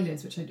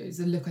eyelids, which is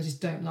a look I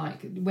just don't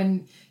like.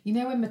 When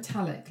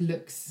metallic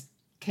looks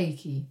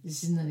cakey,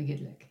 this isn't a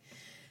good look.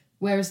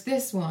 Whereas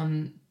this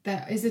one,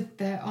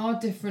 there are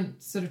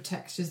different sort of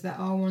textures. There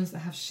are ones that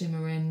have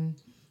shimmer in,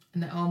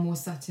 and there are more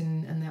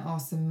satin, and there are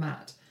some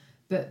matte.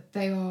 But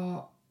they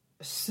are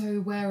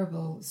so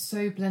wearable,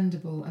 so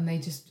blendable, and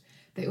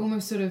they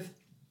almost sort of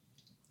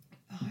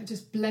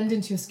just blend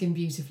into your skin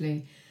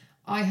beautifully.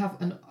 I have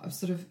a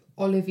sort of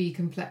olivey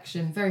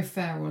complexion, very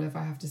fair olive,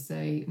 I have to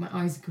say. My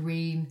eyes are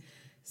green,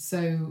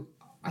 so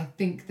I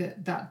think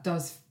that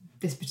does,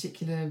 this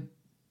particular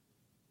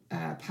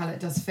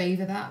palette does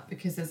favour that,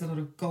 because there's a lot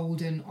of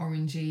golden,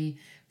 orangey,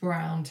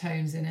 brown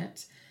tones in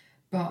it.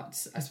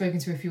 But I've spoken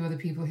to a few other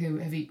people who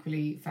have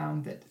equally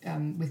found that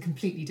with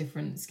completely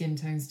different skin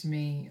tones to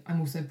me.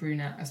 I'm also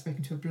brunette. I've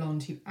spoken to a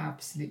blonde who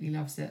absolutely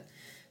loves it.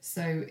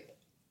 So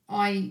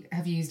I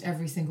have used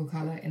every single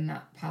colour in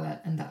that palette,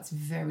 and that's a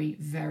very,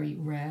 very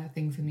rare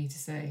thing for me to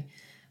say.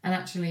 And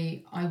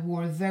actually, I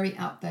wore a very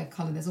out there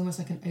colour. There's almost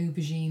like an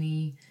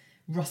aubergine-y,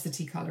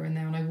 russety colour in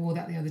there, and I wore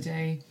that the other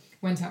day.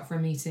 Went out for a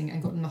meeting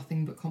and got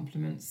nothing but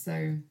compliments.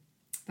 So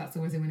that's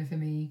always a winner for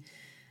me.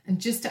 And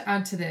just to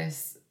add to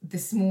this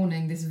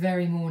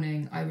very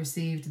morning, I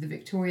received the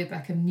Victoria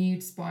Beckham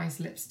Nude Spice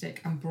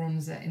lipstick and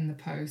bronzer in the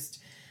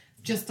post.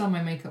 Just done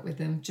my makeup with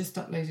them, just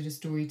uploaded a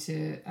story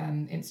to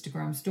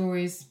Instagram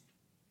stories.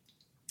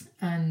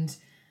 And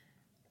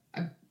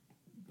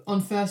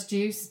on first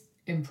use,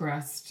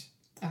 impressed.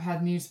 I've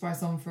had Nude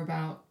Spice on for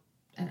about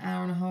an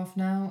hour and a half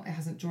now. It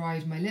hasn't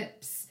dried my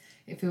lips.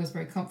 It feels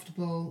very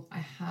comfortable.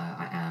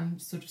 I am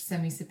sort of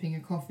semi-sipping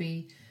a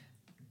coffee.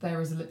 There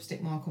is a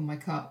lipstick mark on my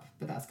cup,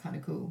 but that's kind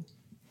of cool.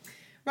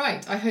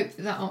 Right, I hope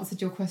that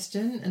answered your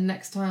question, and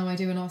next time I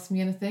do an Ask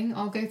Me Anything,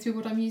 I'll go through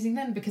what I'm using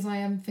then, because I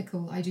am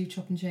fickle. I do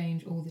chop and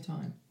change all the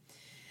time.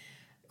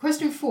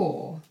 Question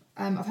 4.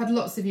 I've had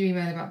lots of you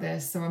email about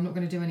this, so I'm not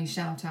going to do any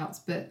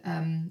shout-outs, but... I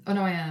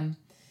am.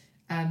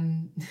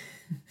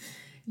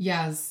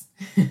 Yaz.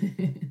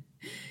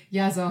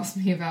 Yaz asked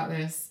me about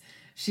this.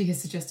 She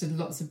has suggested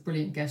lots of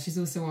brilliant guests. She's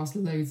also asked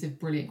loads of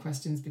brilliant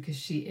questions because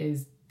she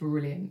is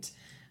brilliant.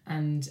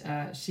 And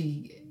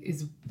she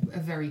is a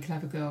very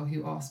clever girl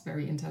who asks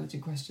very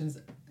intelligent questions.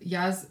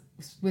 Yaz,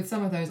 with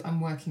some of those,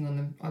 I'm working on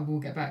them. I will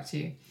get back to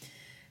you.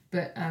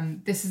 But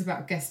this is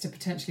about guests to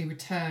potentially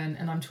return.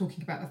 And I'm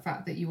talking about the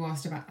fact that you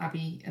asked about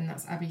Abby, and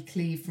that's Abby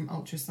Cleve from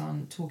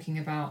Ultrasun, talking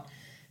about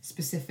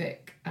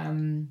specific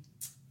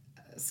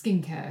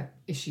skincare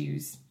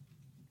issues.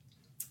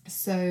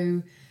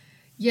 So,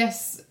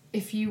 yes,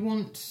 if you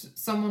want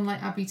someone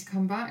like Abby to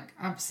come back,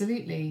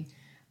 absolutely.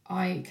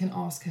 I can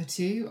ask her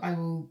too. I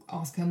will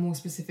ask her more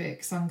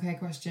specific sun care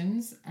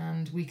questions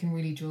and we can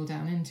really drill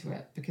down into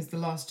it, because the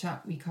last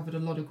chat we covered a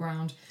lot of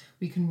ground.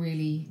 We can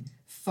really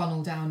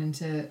funnel down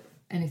into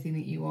anything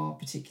that you are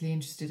particularly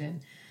interested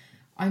in.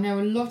 I know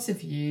a lot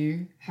of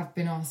you have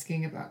been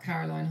asking about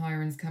Caroline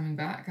Hirons coming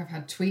back. I've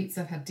had tweets,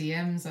 I've had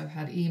DMs, I've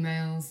had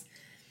emails.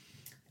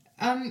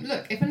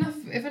 Look, if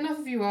enough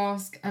of you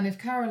ask, and if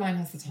Caroline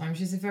has the time,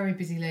 she's a very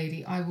busy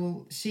lady.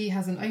 She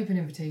has an open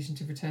invitation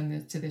to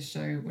return to this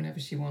show whenever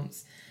she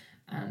wants,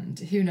 and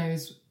who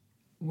knows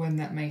when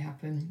that may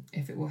happen,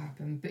 if it will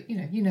happen. But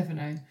you never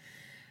know.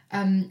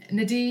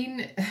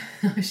 Nadine,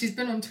 she's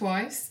been on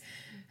twice.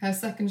 Her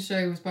second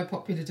show was by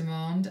popular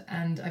demand,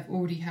 and I've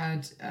already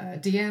had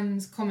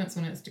DMs, comments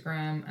on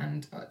Instagram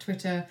and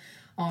Twitter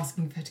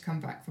asking for her to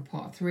come back for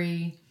part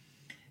 3.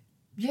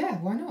 Yeah,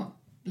 why not?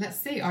 Let's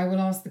see. I will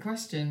ask the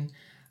question.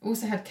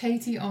 Also had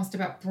Katie asked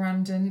about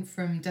Brandon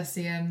from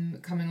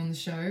Deciem coming on the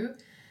show.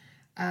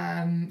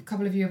 A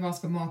couple of you have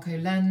asked for Marco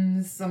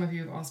Lenz. Some of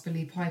you have asked for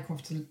Lee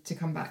Pycroft to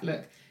come back.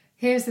 Look,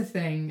 here's the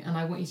thing, and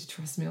I want you to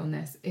trust me on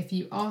this. If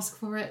you ask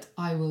for it,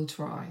 I will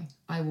try.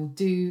 I will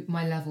do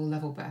my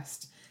level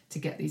best to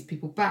get these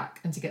people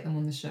back and to get them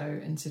on the show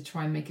and to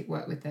try and make it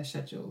work with their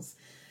schedules.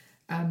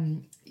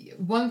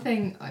 One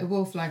thing I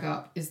will flag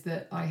up is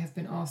that I have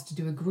been asked to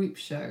do a group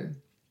show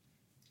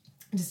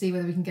to see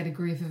whether we can get a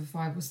group of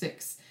 5 or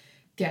 6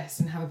 guests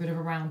and have a bit of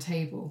a round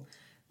table.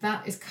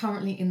 That is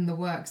currently in the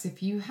works.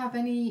 If you have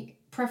any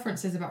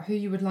preferences about who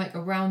you would like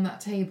around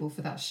that table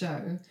for that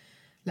show,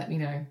 let me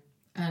know.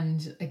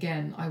 And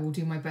again, I will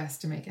do my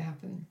best to make it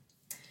happen.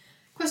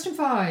 Question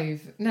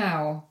 5.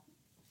 Now,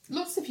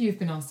 lots of you have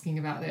been asking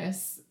about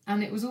this,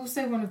 and it was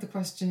also one of the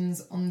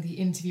questions on the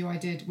interview I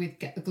did with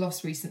Get the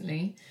Gloss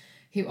recently,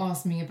 who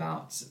asked me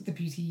about the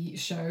beauty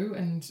show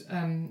and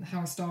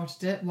how I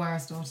started it, why I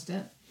started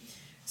it.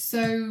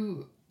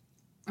 So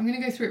I'm going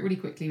to go through it really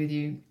quickly with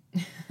you.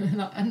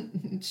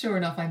 And sure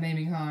enough, I'm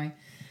aiming high.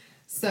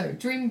 So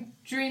dream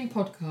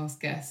podcast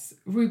guests.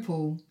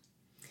 RuPaul,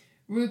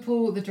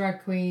 the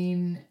drag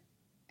queen,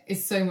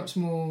 is so much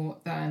more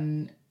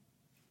than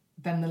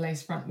the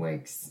lace front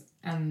wigs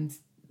and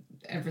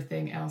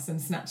everything else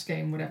and Snatch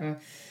Game, whatever.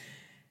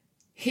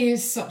 He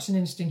is such an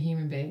interesting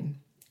human being.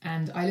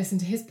 And I listen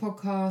to his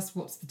podcast,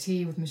 What's the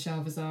Tea with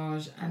Michelle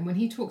Visage. And when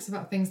he talks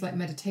about things like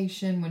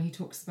meditation, when he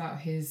talks about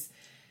his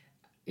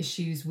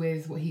issues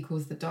with what he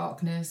calls the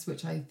darkness,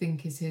 which I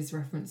think is his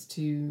reference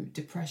to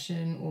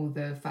depression, or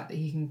the fact that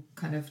he can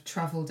kind of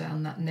travel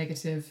down that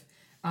negative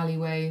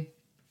alleyway.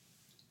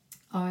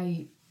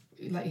 I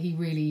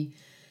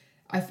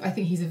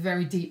think he's a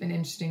very deep and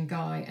interesting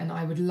guy, and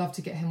I would love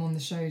to get him on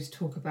the show to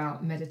talk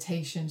about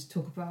meditation, to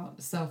talk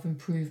about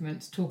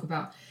self-improvement, to talk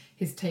about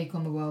his take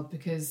on the world,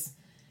 because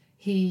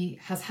he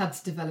has had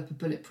to develop a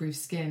bulletproof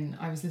skin.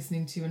 I was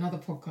listening to another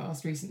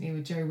podcast recently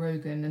with Joe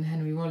Rogan and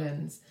Henry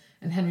Rollins,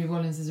 and Henry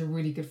Rollins is a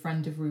really good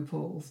friend of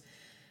RuPaul's.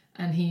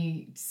 And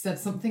he said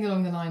something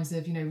along the lines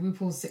of,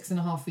 RuPaul's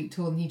 6.5 feet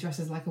tall and he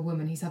dresses like a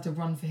woman. He's had to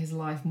run for his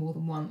life more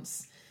than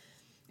once.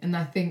 And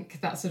I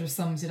think that sort of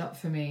sums it up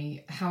for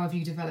me. How have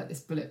you developed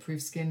this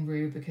bulletproof skin,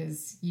 Ru?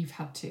 Because you've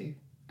had to.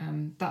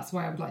 That's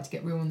why I would like to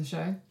get Ru on the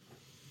show.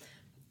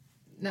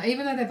 Now,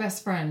 even though they're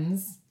best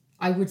friends,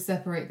 I would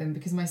separate them,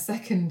 because my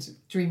second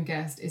dream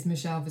guest is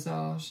Michelle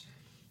Visage.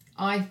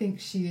 I think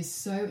she is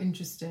so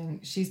interesting.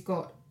 She's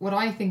got what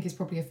I think is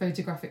probably a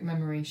photographic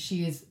memory.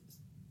 She is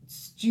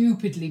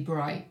stupidly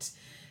bright.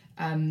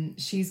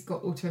 She's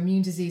got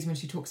autoimmune disease. When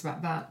she talks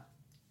about that,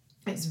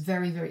 it's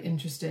very, very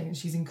interesting, and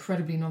she's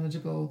incredibly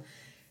knowledgeable.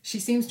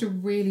 She seems to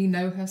really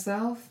know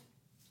herself.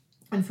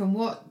 And from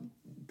what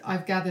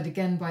I've gathered,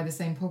 again, by the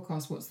same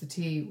podcast, What's the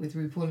Tea with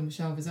RuPaul and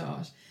Michelle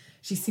Visage,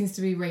 she seems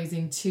to be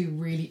raising 2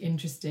 really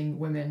interesting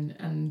women,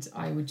 and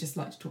I would just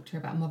like to talk to her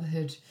about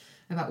motherhood,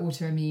 about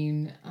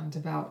autoimmune, and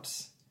about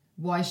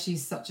why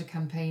she's such a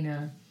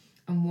campaigner,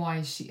 and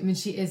why she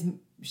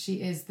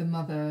is the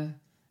mother.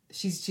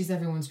 She's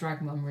everyone's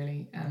drag mum,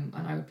 really, and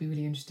I would be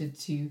really interested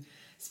to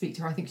speak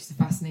to her. I think she's a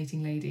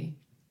fascinating lady.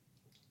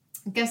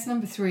 Guest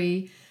number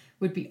 3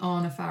 would be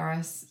Anna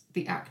Faris,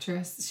 the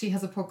actress. She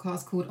has a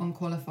podcast called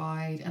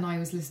Unqualified, and I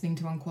was listening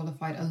to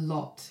Unqualified a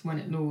lot when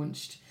it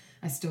launched.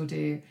 I still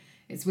do.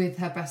 It's with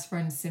her best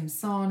friend Sim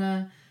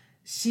Sana.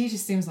 She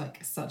just seems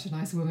like such a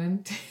nice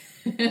woman.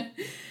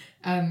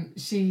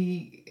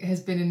 She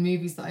has been in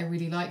movies that I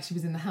really like. She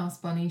was in The House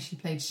Bunny. She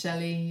played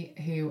Shelley,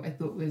 who I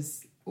thought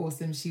was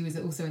awesome. She was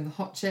also in The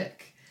Hot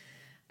Chick.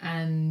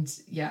 And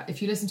yeah,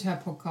 if you listen to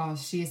her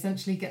podcast, she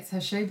essentially gets her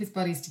showbiz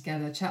buddies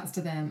together, chats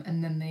to them,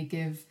 and then they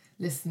give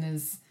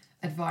listeners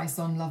advice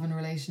on love and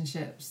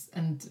relationships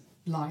and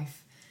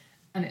life.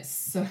 And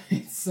it's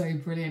so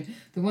brilliant.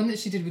 The one that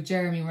she did with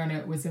Jeremy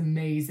Renner was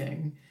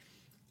amazing.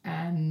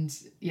 And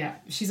yeah,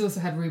 she's also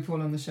had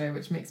RuPaul on the show,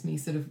 which makes me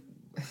sort of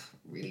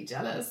really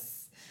jealous.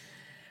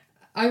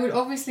 I would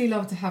obviously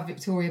love to have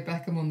Victoria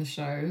Beckham on the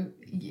show.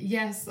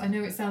 Yes, I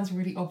know it sounds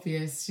really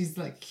obvious. She's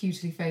like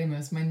hugely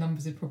famous. My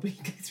numbers would probably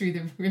go through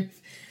the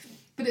roof.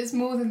 But it's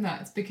more than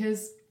that. It's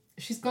because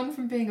she's gone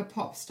from being a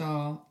pop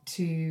star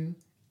to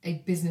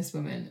a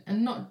businesswoman,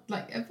 and not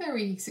like a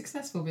very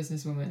successful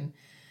businesswoman.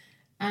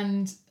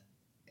 And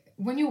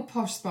when you're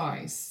Posh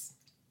Spice,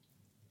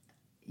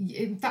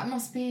 that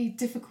must be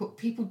difficult.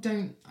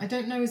 I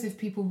don't know as if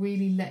people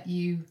really let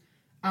you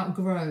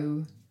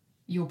outgrow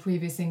your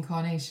previous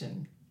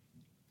incarnation.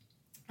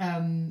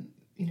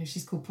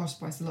 She's called Posh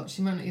Spice a lot.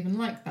 She might not even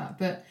like that,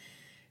 but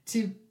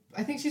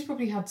I think she's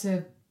probably had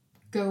to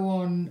go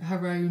on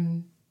her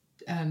own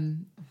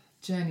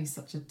journey.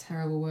 Such a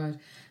terrible word,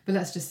 but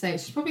let's just say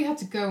she's probably had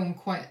to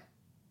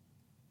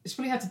she's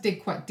probably had to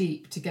dig quite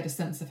deep to get a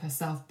sense of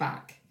herself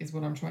back, is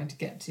what I'm trying to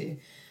get to.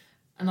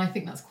 And I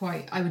think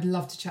I would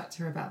love to chat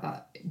to her about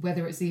that,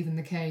 whether it's even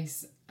the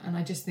case. And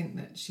I just think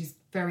that she's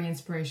very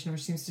inspirational.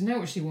 She seems to know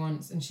what she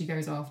wants and she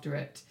goes after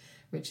it,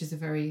 which is a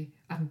very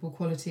admirable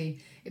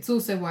quality. It's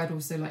also why I'd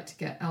also like to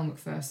get Elle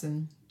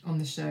Macpherson on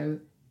the show.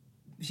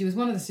 She was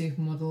one of the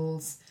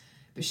supermodels,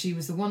 but she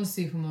was the one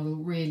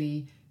supermodel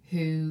really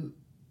who,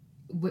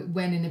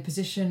 when in a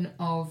position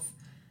of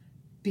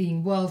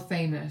being world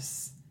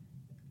famous,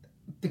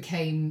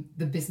 became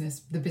the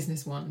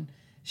business one.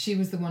 She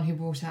was the one who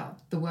brought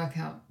out the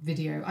workout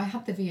video. I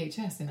had the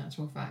VHS, in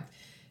actual fact.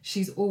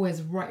 She's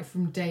always right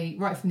from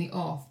the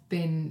off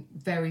been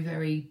very,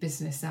 very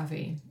business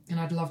savvy, and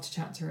I'd love to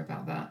chat to her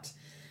about that.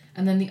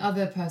 And then the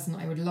other person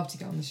I would love to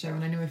get on the show,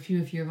 and I know a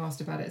few of you have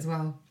asked about it as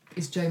well,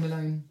 is Jo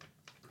Malone.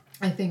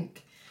 I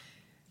think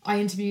I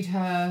interviewed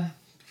her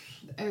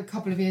a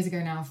couple of years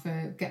ago now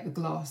for Get the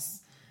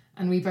Gloss,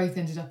 and we both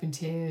ended up in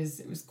tears.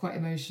 It was quite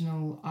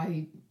emotional.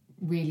 I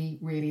really,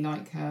 really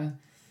like her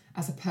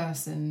as a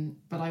person,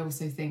 but I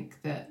also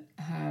think that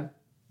her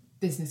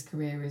business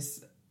career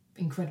is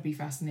incredibly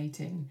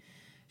fascinating.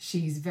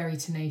 She's very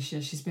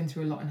tenacious. She's been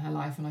through a lot in her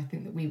life, and I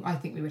think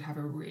we would have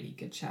a really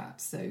good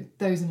chat. So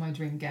those are my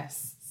dream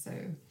guests. So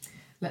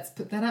let's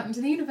put that out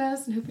into the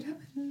universe and hope it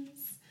happens.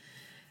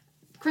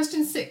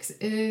 Question 6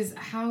 is,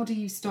 how do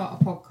you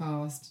start a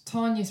podcast?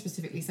 Tanya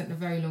specifically sent a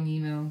very long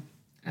email.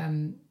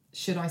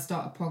 Should I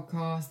start a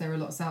podcast? There are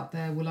lots out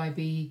there. Will I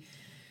be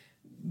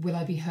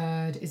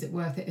heard? Is it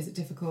worth it? Is it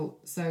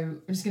difficult? So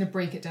I'm just going to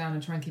break it down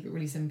and try and keep it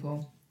really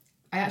simple.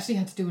 I actually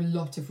had to do a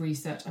lot of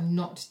research. I'm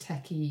not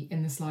techie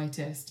in the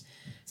slightest.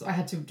 So I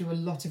had to do a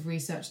lot of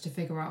research to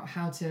figure out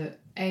how to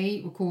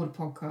A, record a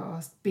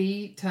podcast,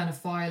 B, turn a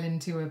file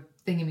into a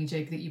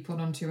thingamajig that you put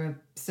onto a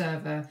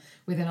server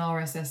with an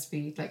RSS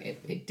feed. Like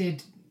it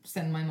did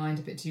send my mind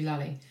a bit too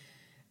lally.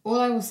 All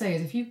I will say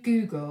is if you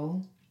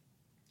Google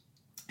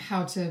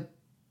how to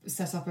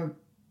set up a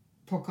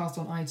podcast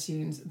on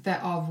iTunes,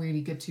 there are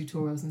really good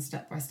tutorials and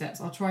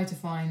step-by-steps. I'll try to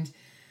find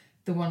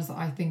the ones that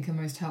I think are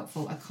most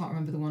helpful. I can't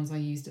remember the ones I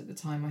used at the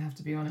time, I have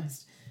to be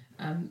honest.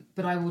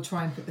 But I will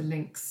try and put the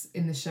links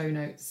in the show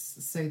notes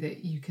so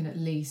that you can at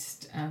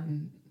least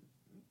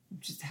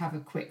just have a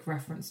quick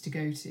reference to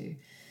go to.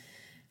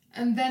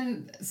 And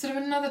then sort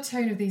of another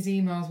tone of these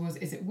emails was,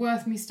 is it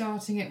worth me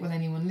starting it? Will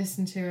anyone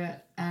listen to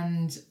it?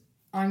 And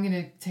I'm going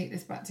to take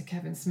this back to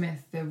Kevin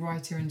Smith, the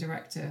writer and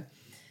director.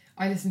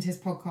 I listen to his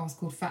podcast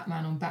called Fat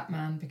Man on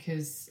Batman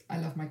because I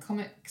love my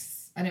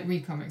comics. I don't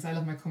read comics. I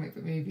love my comic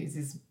book movies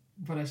is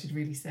what I should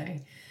really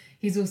say.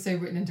 He's also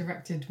written and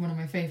directed one of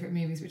my favourite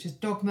movies, which is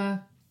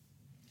Dogma.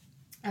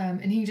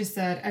 And he just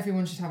said,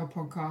 everyone should have a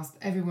podcast.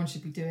 Everyone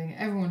should be doing it.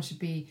 Everyone should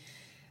be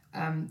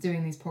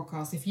doing these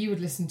podcasts. If you would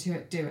listen to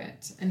it, do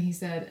it. And he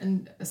said,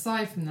 and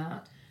aside from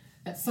that,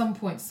 at some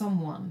point,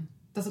 someone,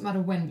 doesn't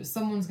matter when, but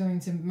someone's going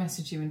to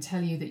message you and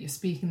tell you that you're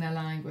speaking their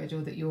language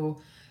or that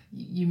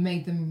you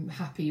made them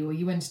happy or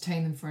you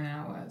entertain them for an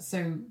hour.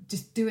 So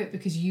just do it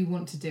because you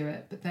want to do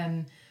it. But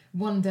then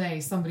one day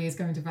somebody is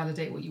going to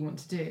validate what you want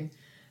to do.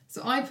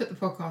 So I put the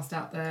podcast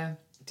out there,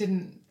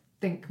 didn't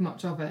think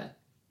much of it.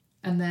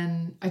 And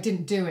then I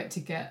didn't do it to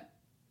get,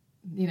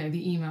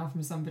 the email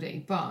from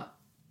somebody. But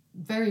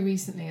very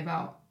recently,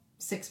 about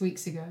 6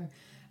 weeks ago,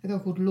 a girl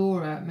called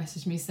Laura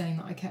messaged me saying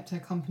that I kept her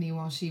company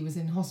while she was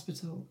in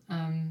hospital.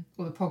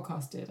 Or the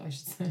podcast did, I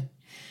should say.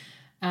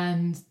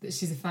 And that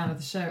she's a fan of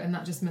the show. And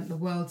that just meant the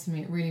world to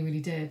me. It really, really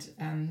did.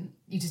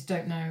 You just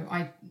don't know.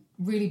 I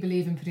really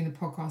believe in putting the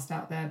podcast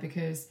out there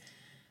because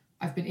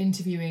I've been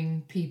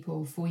interviewing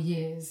people for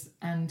years.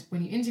 And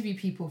when you interview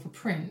people for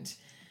print,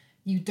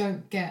 you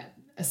don't get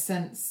a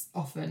sense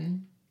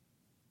often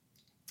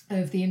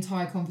of the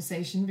entire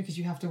conversation because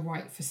you have to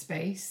write for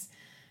space.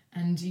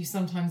 and you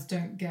sometimes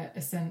don't get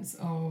a sense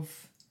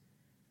of,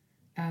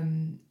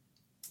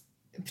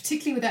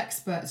 particularly with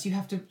experts, you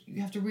have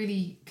to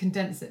really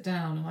condense it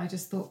down. And I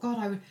just thought,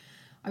 God,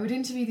 I would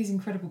interview these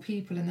incredible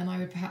people, and then I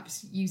would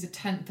perhaps use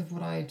 1/10 of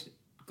what I'd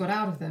got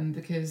out of them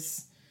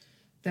because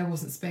there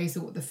wasn't space,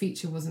 or the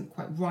feature wasn't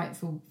quite right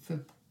for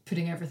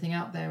putting everything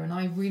out there. And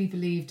I really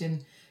believed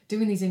in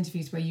doing these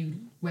interviews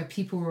where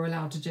people were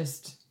allowed to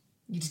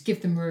you just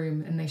give them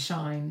room and they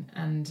shine,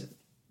 and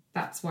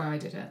that's why I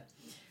did it.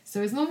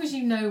 So as long as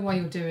you know why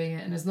you're doing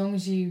it, and as long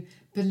as you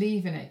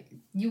believe in it,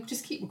 you'll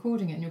just keep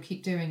recording it and you'll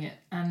keep doing it.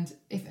 And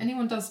if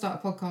anyone does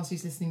start a podcast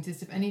who's listening to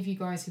this, if any of you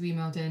guys who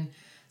emailed in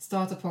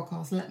start a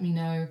podcast, let me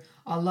know.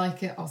 I'll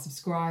like it, I'll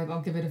subscribe,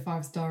 I'll give it a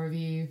 5-star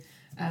review.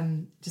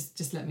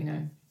 Just let me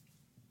know.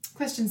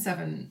 Question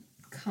 7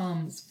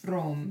 comes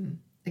from,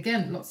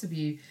 again, lots of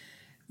you.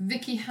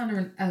 Vicky, Hannah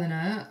and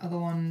Eleanor are the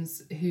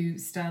ones who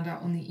stand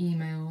out on the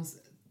emails.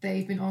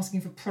 They've been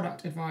asking for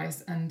product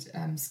advice and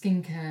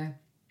skincare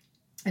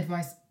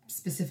advice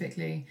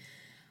specifically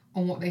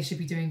on what they should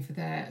be doing for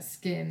their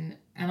skin.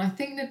 And I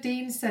think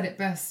Nadine said it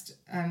best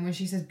when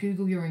she said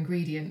Google your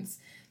ingredients,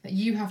 that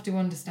you have to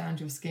understand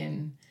your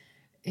skin.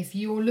 If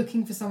you're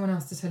looking for someone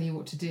else to tell you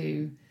what to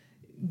do,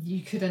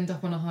 you could end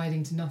up on a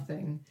hiding to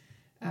nothing.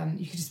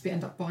 You could just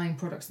end up buying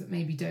products that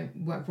maybe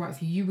don't work right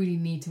for you. You really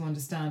need to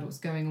understand what's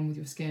going on with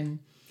your skin.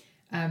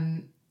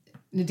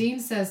 Nadine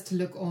says to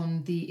look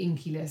on the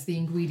INCI list, the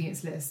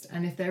ingredients list,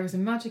 and if there is a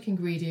magic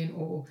ingredient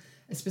or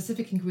a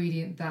specific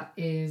ingredient that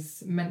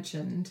is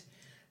mentioned,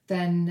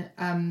 then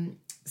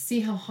see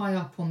how high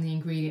up on the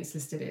ingredients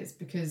list it is,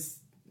 because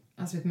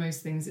as with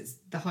most things, it's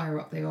the higher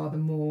up they are, the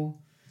more,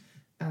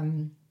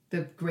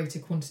 the greater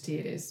quantity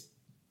it is.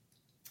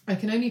 I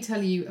can only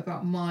tell you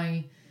about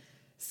my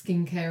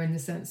skincare in the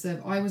sense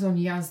of I was on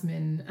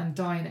Yasmin and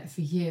Dianet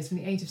for years. From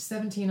the age of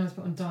 17, I was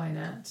put on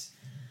Dianet.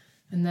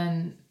 And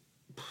then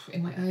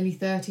in my early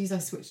 30s, I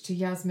switched to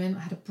Yasmin. I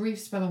had a brief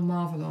spell on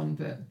Marvelon,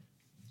 but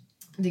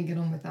I didn't get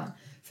on with that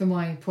for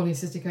my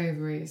polycystic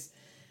ovaries.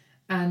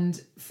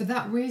 And for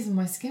that reason,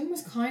 my skin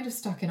was kind of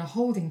stuck in a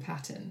holding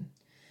pattern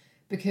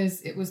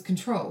because it was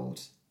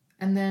controlled.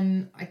 And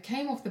then I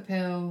came off the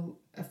pill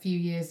a few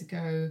years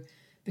ago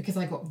because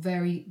I got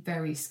very,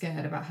 very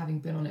scared about having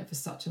been on it for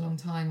such a long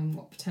time and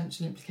what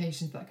potential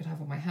implications that could have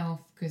on my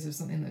health because of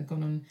something that had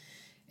gone on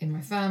in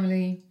my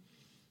family.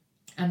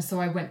 And so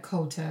I went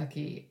cold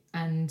turkey,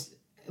 and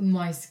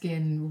my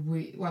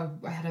skin,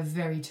 I had a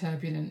very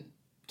turbulent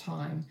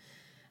time,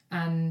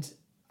 and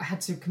I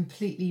had to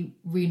completely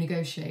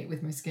renegotiate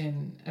with my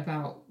skin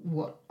about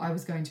what I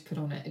was going to put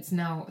on it. It's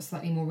now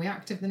slightly more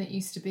reactive than it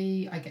used to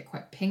be. I get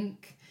quite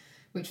pink,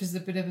 which was a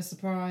bit of a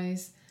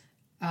surprise.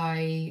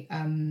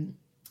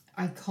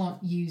 I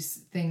can't use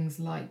things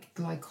like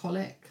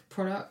glycolic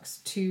products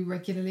too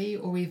regularly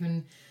or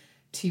even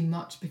too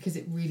much because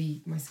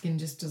my skin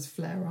just does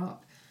flare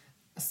up.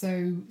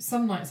 So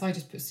some nights I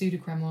just put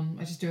Sudocrem on.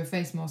 I just do a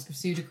face mask of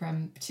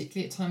Sudocrem,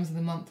 particularly at times of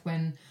the month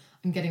when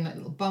I'm getting like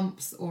little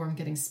bumps or I'm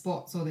getting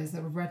spots or there's a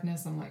little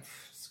redness. I'm like,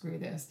 screw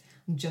this.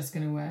 I'm just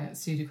going to wear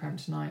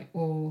Sudocrem tonight.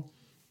 Or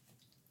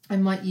I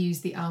might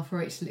use the Alpha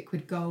H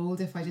Liquid Gold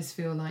if I just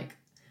feel like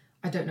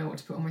I don't know what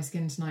to put on my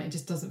skin tonight. It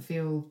just doesn't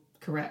feel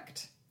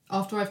correct.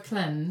 After I've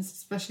cleansed,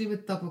 especially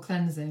with double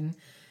cleansing,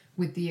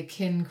 with the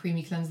Akin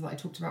creamy cleanser that I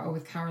talked about, or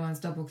with Caroline's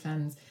double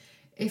cleanse,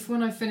 if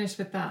when I finish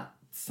with that,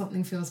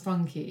 something feels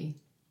funky,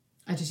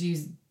 I just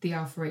use the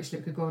Alpha H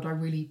Liquid Gold. I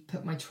really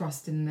put my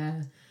trust in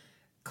their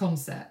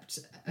concept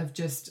of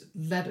just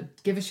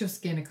give us your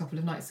skin a couple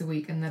of nights a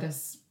week and let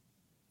us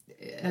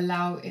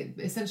allow it.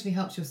 Essentially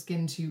helps your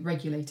skin to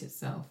regulate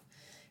itself.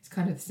 It's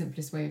kind of the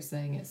simplest way of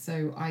saying it.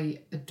 So I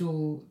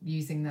adore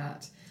using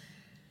that.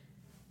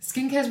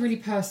 Skincare is really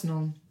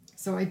personal.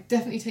 So I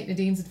definitely take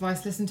Nadine's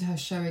advice, listen to her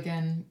show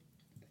again.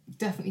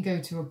 Definitely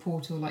go to a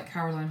portal like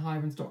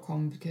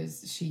CarolineHyrons.com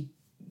because she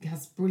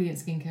has brilliant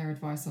skincare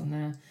advice on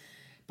there.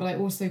 But I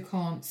also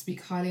can't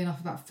speak highly enough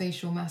about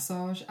facial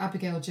massage.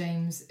 Abigail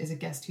James is a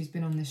guest who's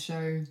been on this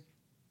show.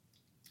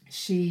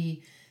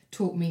 She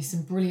taught me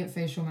some brilliant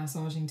facial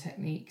massaging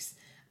techniques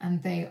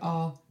and they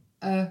are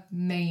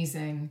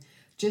amazing.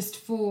 Just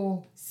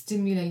for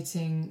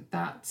stimulating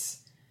that,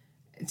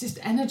 just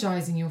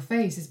energizing your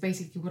face is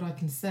basically what I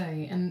can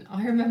say. And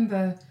I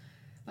remember,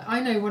 I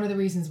know one of the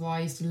reasons why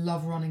I used to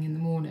love running in the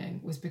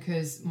morning was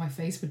because my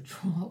face would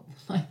drop.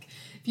 Like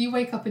if you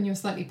wake up and you're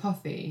slightly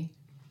puffy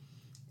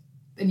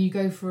and you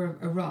go for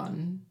a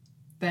run,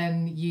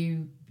 then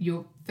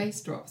your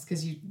face drops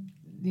because you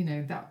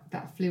know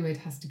that fluid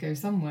has to go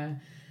somewhere.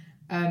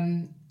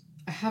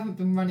 I haven't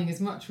been running as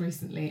much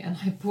recently, and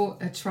I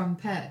bought a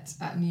trumpet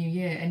at New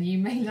Year, and you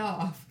may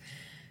laugh,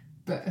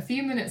 but a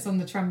few minutes on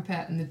the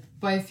trumpet, and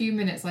by a few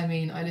minutes I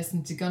mean I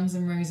listened to Guns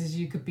N' Roses'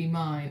 You Could Be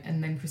Mine,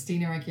 and then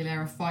Christina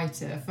Aguilera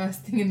Fighter,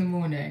 first thing in the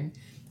morning,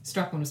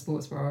 strap on a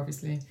sports bra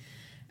obviously,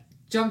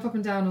 jump up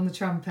and down on the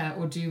trumpet,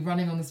 or do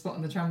running on the spot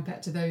on the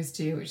trumpet to those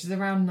two, which is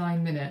around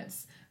 9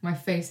 minutes. My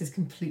face is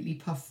completely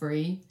puff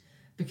free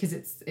because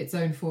it's its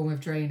own form of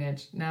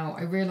drainage. Now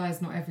I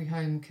realise not every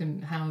home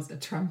can house a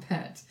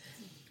trumpet,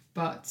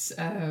 but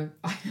I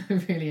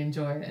really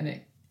enjoy it, and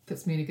it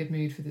puts me in a good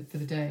mood for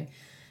the day.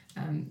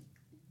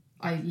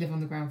 I live on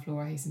the ground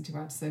floor, I hasten to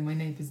add, so my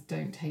neighbours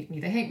don't hate me.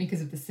 They hate me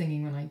because of the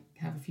singing when I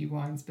have a few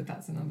wines, but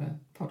that's another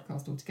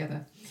podcast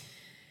altogether.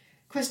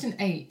 Question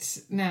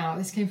 8. Now,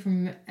 this came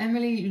from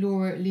Emily,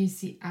 Laura,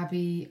 Lucy,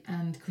 Abby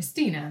and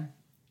Christina.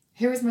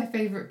 Who is my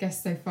favourite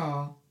guest so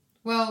far?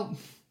 Well,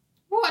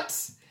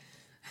 what?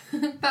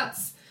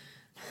 That's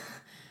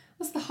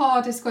the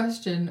hardest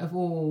question of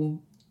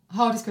all.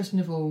 Hardest question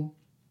of all.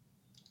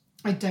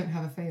 I don't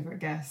have a favourite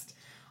guest.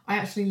 I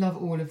actually love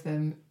all of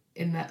them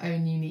in their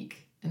own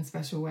unique and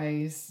special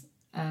ways.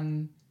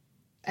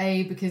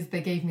 A, because they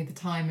gave me the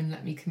time and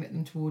let me commit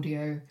them to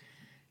audio,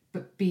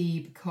 but B,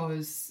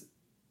 because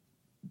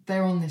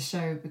they're on this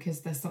show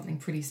because there's something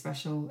pretty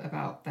special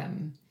about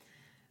them.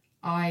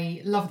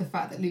 I love the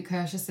fact that Luke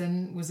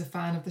Hersherson was a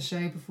fan of the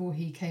show before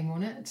he came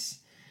on it.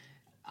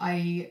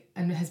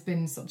 And has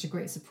been such a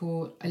great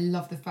support. I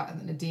love the fact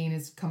that Nadine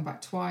has come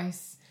back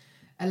twice.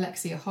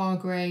 Alexia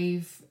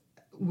Hargrave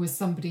was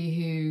somebody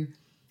who,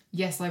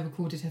 yes, I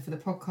recorded her for the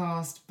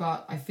podcast,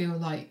 but I feel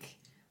like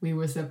we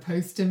were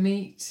supposed to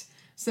meet.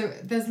 So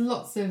there's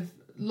lots of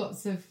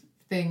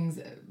things,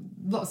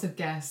 lots of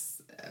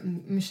guests.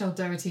 Michelle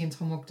Doherty and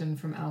Tom Ogden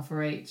from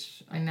Alpha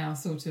H. I now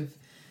sort of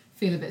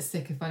feel a bit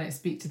sick if I don't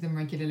speak to them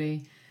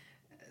regularly.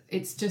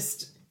 It's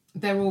just,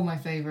 they're all my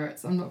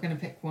favourites. I'm not going to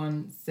pick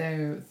one,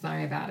 so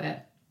sorry about it.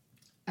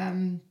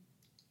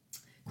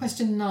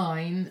 Question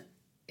 9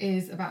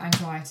 is about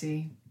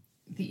anxiety.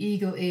 The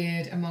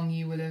eagle-eared among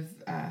you will have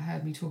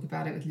heard me talk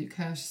about it with Luke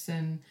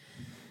Hersherson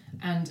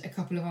and a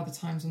couple of other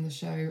times on the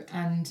show,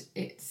 and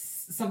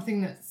it's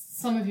something that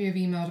some of you have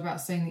emailed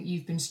about, saying that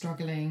you've been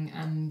struggling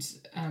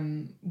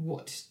and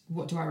what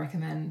do I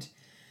recommend?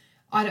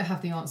 I don't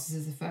have the answers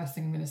is the first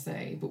thing I'm going to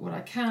say, but what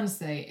I can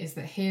say is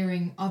that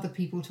hearing other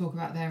people talk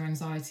about their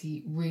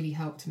anxiety really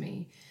helped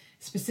me.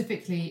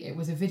 Specifically, it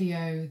was a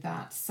video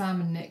that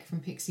Sam and Nick from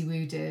Pixie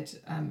Woo did,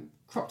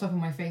 cropped up on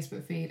my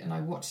Facebook feed, and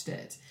I watched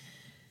it.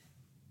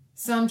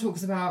 Sam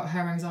talks about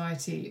her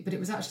anxiety, but it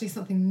was actually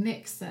something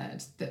Nick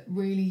said that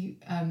really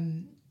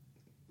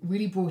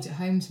brought it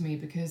home to me,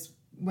 because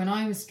when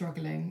I was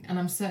struggling, and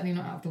I'm certainly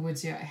not out of the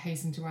woods yet, I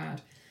hasten to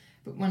add,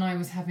 but when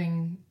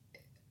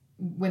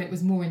it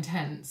was more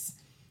intense,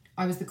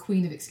 I was the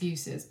queen of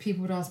excuses.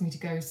 People would ask me to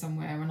go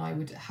somewhere and I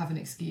would have an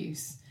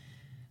excuse.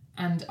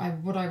 And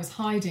what I was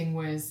hiding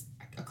was,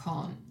 I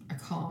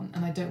can't,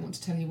 and I don't want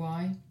to tell you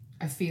why.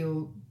 I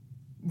feel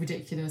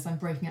ridiculous, I'm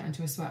breaking out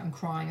into a sweat, I'm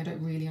crying, I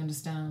don't really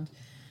understand.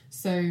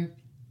 So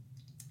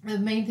the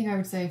main thing I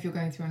would say if you're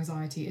going through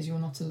anxiety is you're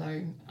not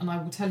alone. And I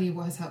will tell you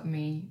what has helped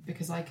me,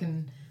 because I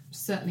can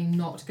certainly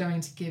not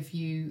going to give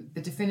you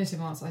the definitive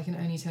answer, I can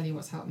only tell you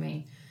what's helped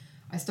me.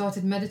 I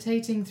started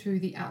meditating through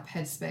the app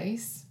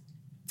Headspace.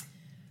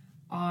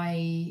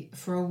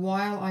 For a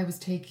while, I was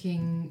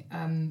taking,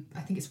 I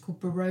think it's called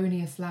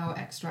Baronia flower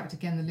extract.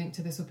 Again, the link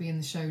to this will be in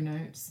the show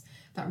notes.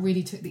 That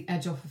really took the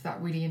edge off of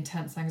that really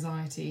intense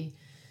anxiety.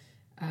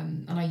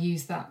 And I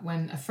used that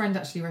when a friend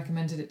actually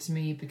recommended it to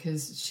me,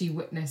 because she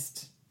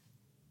witnessed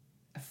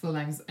a full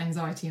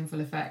anxiety in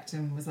full effect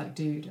and was like,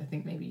 dude, I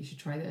think maybe you should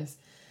try this.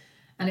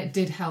 And it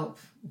did help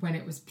when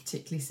it was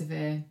particularly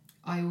severe.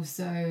 I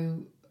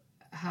also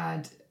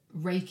had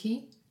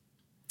Reiki,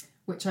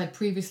 which I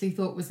previously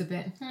thought was a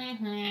bit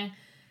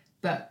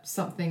but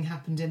something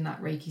happened in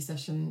that Reiki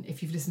session.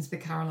 If you've listened to the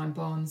Caroline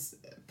Barnes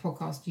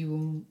podcast, you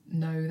will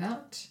know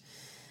that.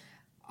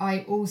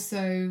 I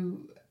also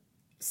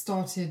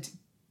started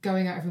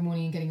going out every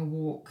morning and getting a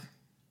walk,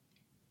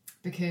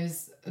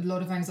 because a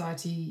lot of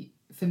anxiety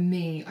for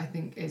me, I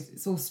think,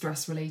 it's all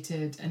stress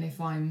related, and if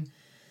I'm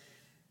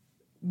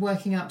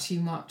working out too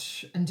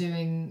much and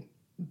doing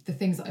the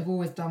things that I've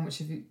always done, which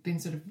have been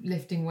sort of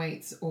lifting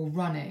weights or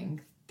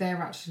running,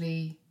 they're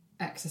actually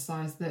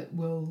exercise that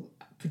will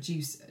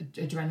produce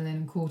adrenaline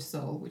and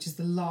cortisol, which is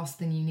the last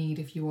thing you need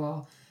if you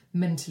are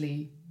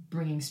mentally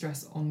bringing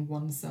stress on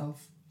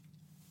oneself.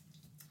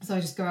 So I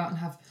just go out and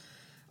have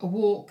a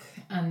walk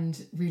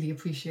and really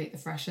appreciate the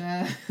fresh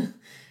air.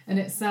 And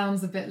it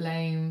sounds a bit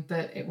lame,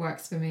 but it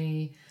works for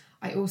me.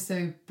 I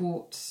also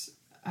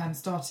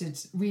started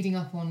reading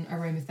up on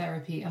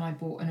aromatherapy, and I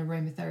bought an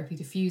aromatherapy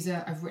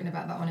diffuser. I've written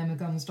about that on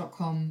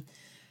emmaguns.com.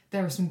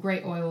 There are some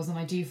great oils, and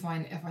I do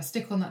find if I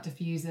stick on that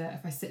diffuser,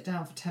 if I sit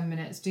down for 10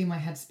 minutes, do my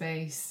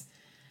headspace,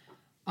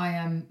 I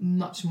am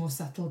much more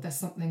settled. There's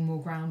something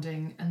more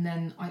grounding. And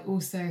then I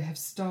also have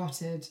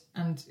started,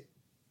 and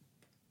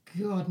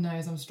God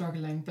knows I'm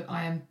struggling, but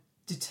I am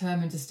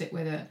determined to stick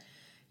with it,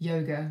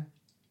 yoga.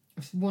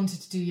 I've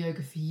wanted to do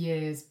yoga for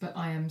years, but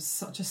I am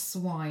such a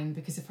swine,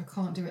 because if I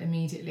can't do it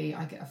immediately,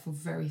 I feel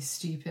very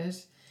stupid.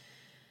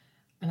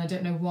 And I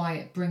don't know why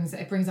it brings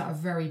out a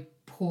very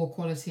poor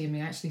quality in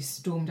me. I actually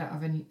stormed out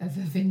of a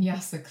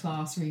vinyasa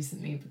class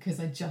recently because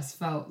I just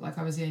felt like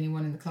I was the only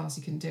one in the class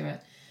who couldn't do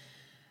it.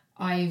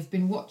 I've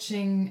been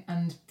watching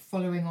and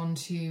following on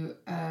to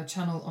a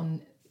channel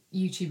on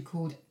YouTube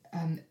called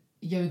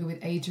Yoga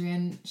with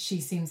Adriene. She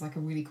seems like a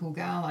really cool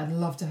gal. I'd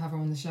love to have her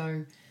on the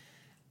show.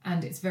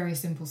 And it's very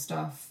simple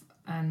stuff.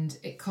 and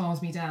it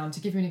calms me down. To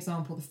give you an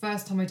example, the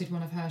first time I did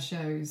one of her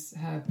shows,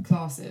 her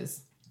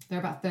classes, they're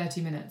about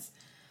 30 minutes,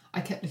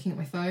 I kept looking at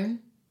my phone.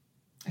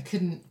 I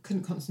couldn't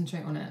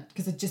concentrate on it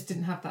because I just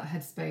didn't have that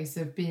headspace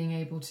of being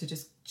able to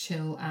just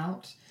chill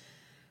out.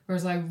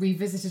 Whereas I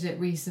revisited it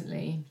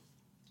recently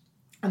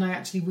and I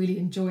actually really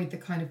enjoyed the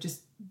kind of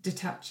just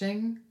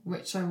detaching,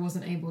 which I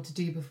wasn't able to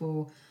do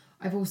before.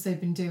 I've also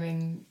been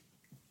going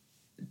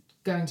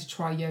to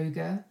try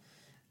yoga,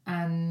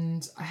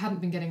 and I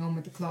hadn't been getting on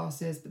with the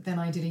classes, but then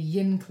I did a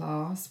yin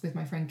class with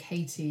my friend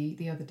Katie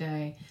the other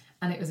day,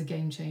 and it was a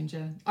game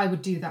changer. I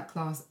would do that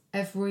class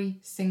every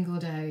single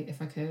day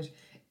if I could.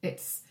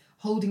 It's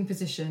holding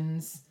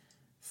positions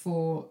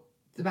for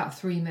about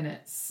 3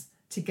 minutes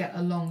to get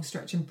a long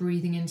stretch and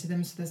breathing into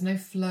them. So there's no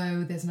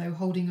flow, there's no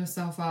holding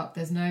yourself up,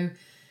 there's no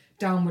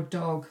downward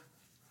dog.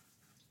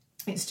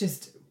 It's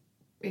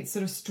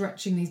sort of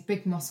stretching these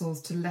big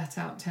muscles to let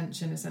out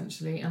tension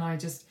essentially. And I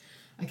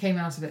came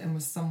out of it and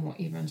was somewhat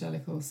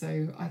evangelical.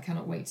 So I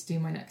cannot wait to do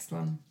my next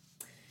one.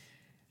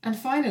 And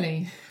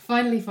finally,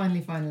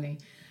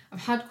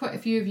 I've had quite a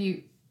few of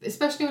you,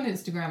 especially on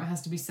Instagram, it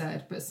has to be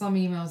said, but some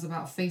emails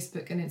about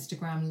Facebook and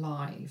Instagram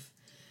Live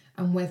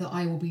and whether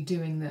I will be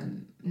doing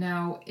them.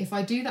 Now, if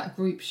I do that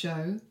group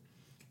show,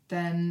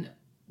 then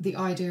the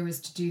idea is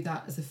to do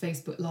that as a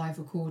Facebook Live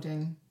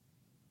recording.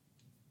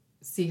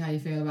 See how you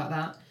feel about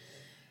that.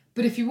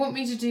 But if you want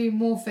me to do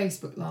more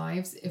Facebook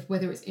Lives,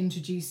 whether it's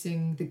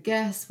introducing the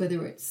guests,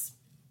 whether it's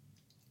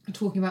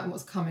talking about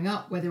what's coming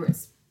up, whether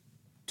it's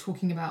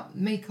talking about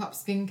makeup,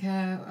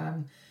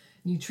 skincare,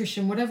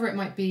 nutrition, whatever it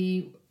might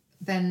be,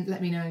 then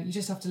let me know. You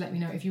just have to let me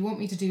know. If you want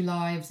me to do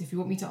lives, if you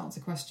want me to answer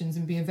questions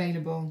and be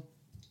available,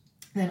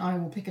 then I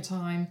will pick a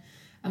time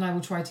and I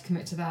will try to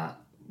commit to that,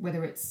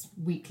 whether it's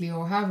weekly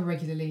or however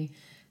regularly.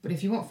 But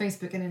if you want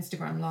Facebook and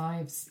Instagram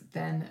Lives,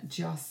 then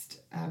just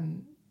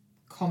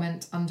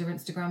comment under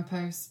Instagram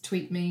posts,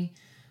 tweet me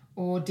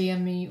or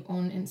DM me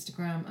on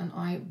Instagram, and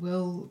I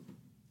will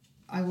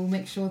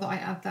make sure that I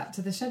add that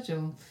to the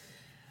schedule.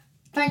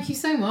 Thank you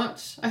so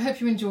much. I hope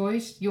you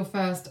enjoyed your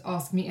first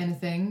Ask Me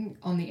Anything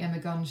on the Emma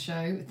Gunn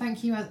Show.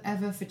 Thank you as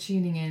ever for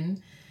tuning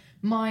in.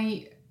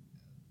 I'm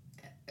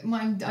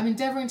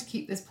endeavouring to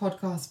keep this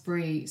podcast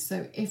free,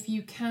 so if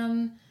you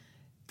can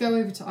go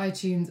over to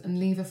iTunes and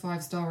leave a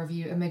 5-star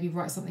review and maybe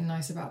write something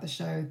nice about the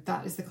show,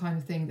 that is the kind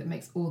of thing that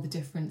makes all the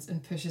difference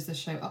and pushes the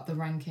show up the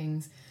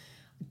rankings.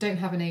 I don't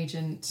have an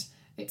agent.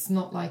 It's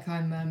not like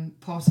I'm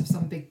part of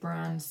some big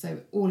brand,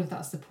 so all of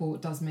that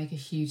support does make a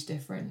huge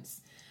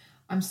difference.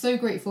 I'm so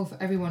grateful for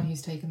everyone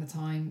who's taken the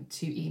time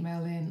to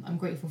email in. I'm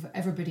grateful for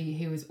everybody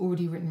who has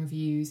already written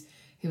reviews,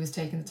 who has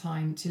taken the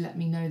time to let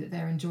me know that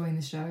they're enjoying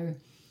the show.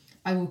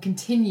 I will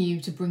continue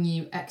to bring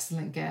you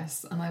excellent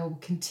guests, and I will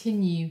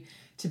continue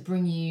to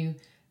bring you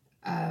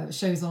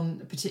shows on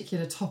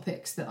particular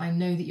topics that I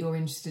know that you're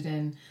interested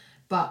in.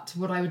 But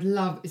what I would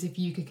love is if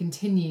you could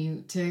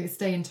continue to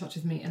stay in touch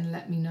with me and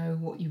let me know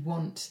what you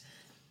want.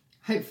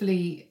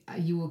 Hopefully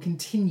you will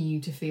continue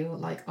to feel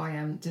like I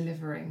am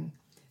delivering.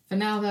 For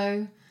now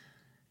though,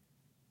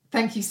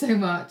 thank you so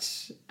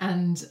much,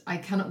 and I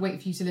cannot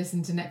wait for you to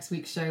listen to next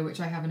week's show, which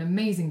I have an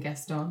amazing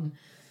guest on.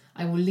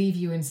 I will leave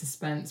you in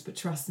suspense, but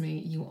trust me,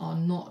 you are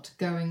not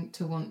going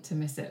to want to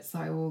miss it. So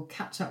I will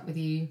catch up with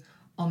you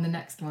on the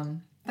next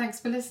one. Thanks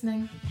for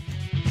listening.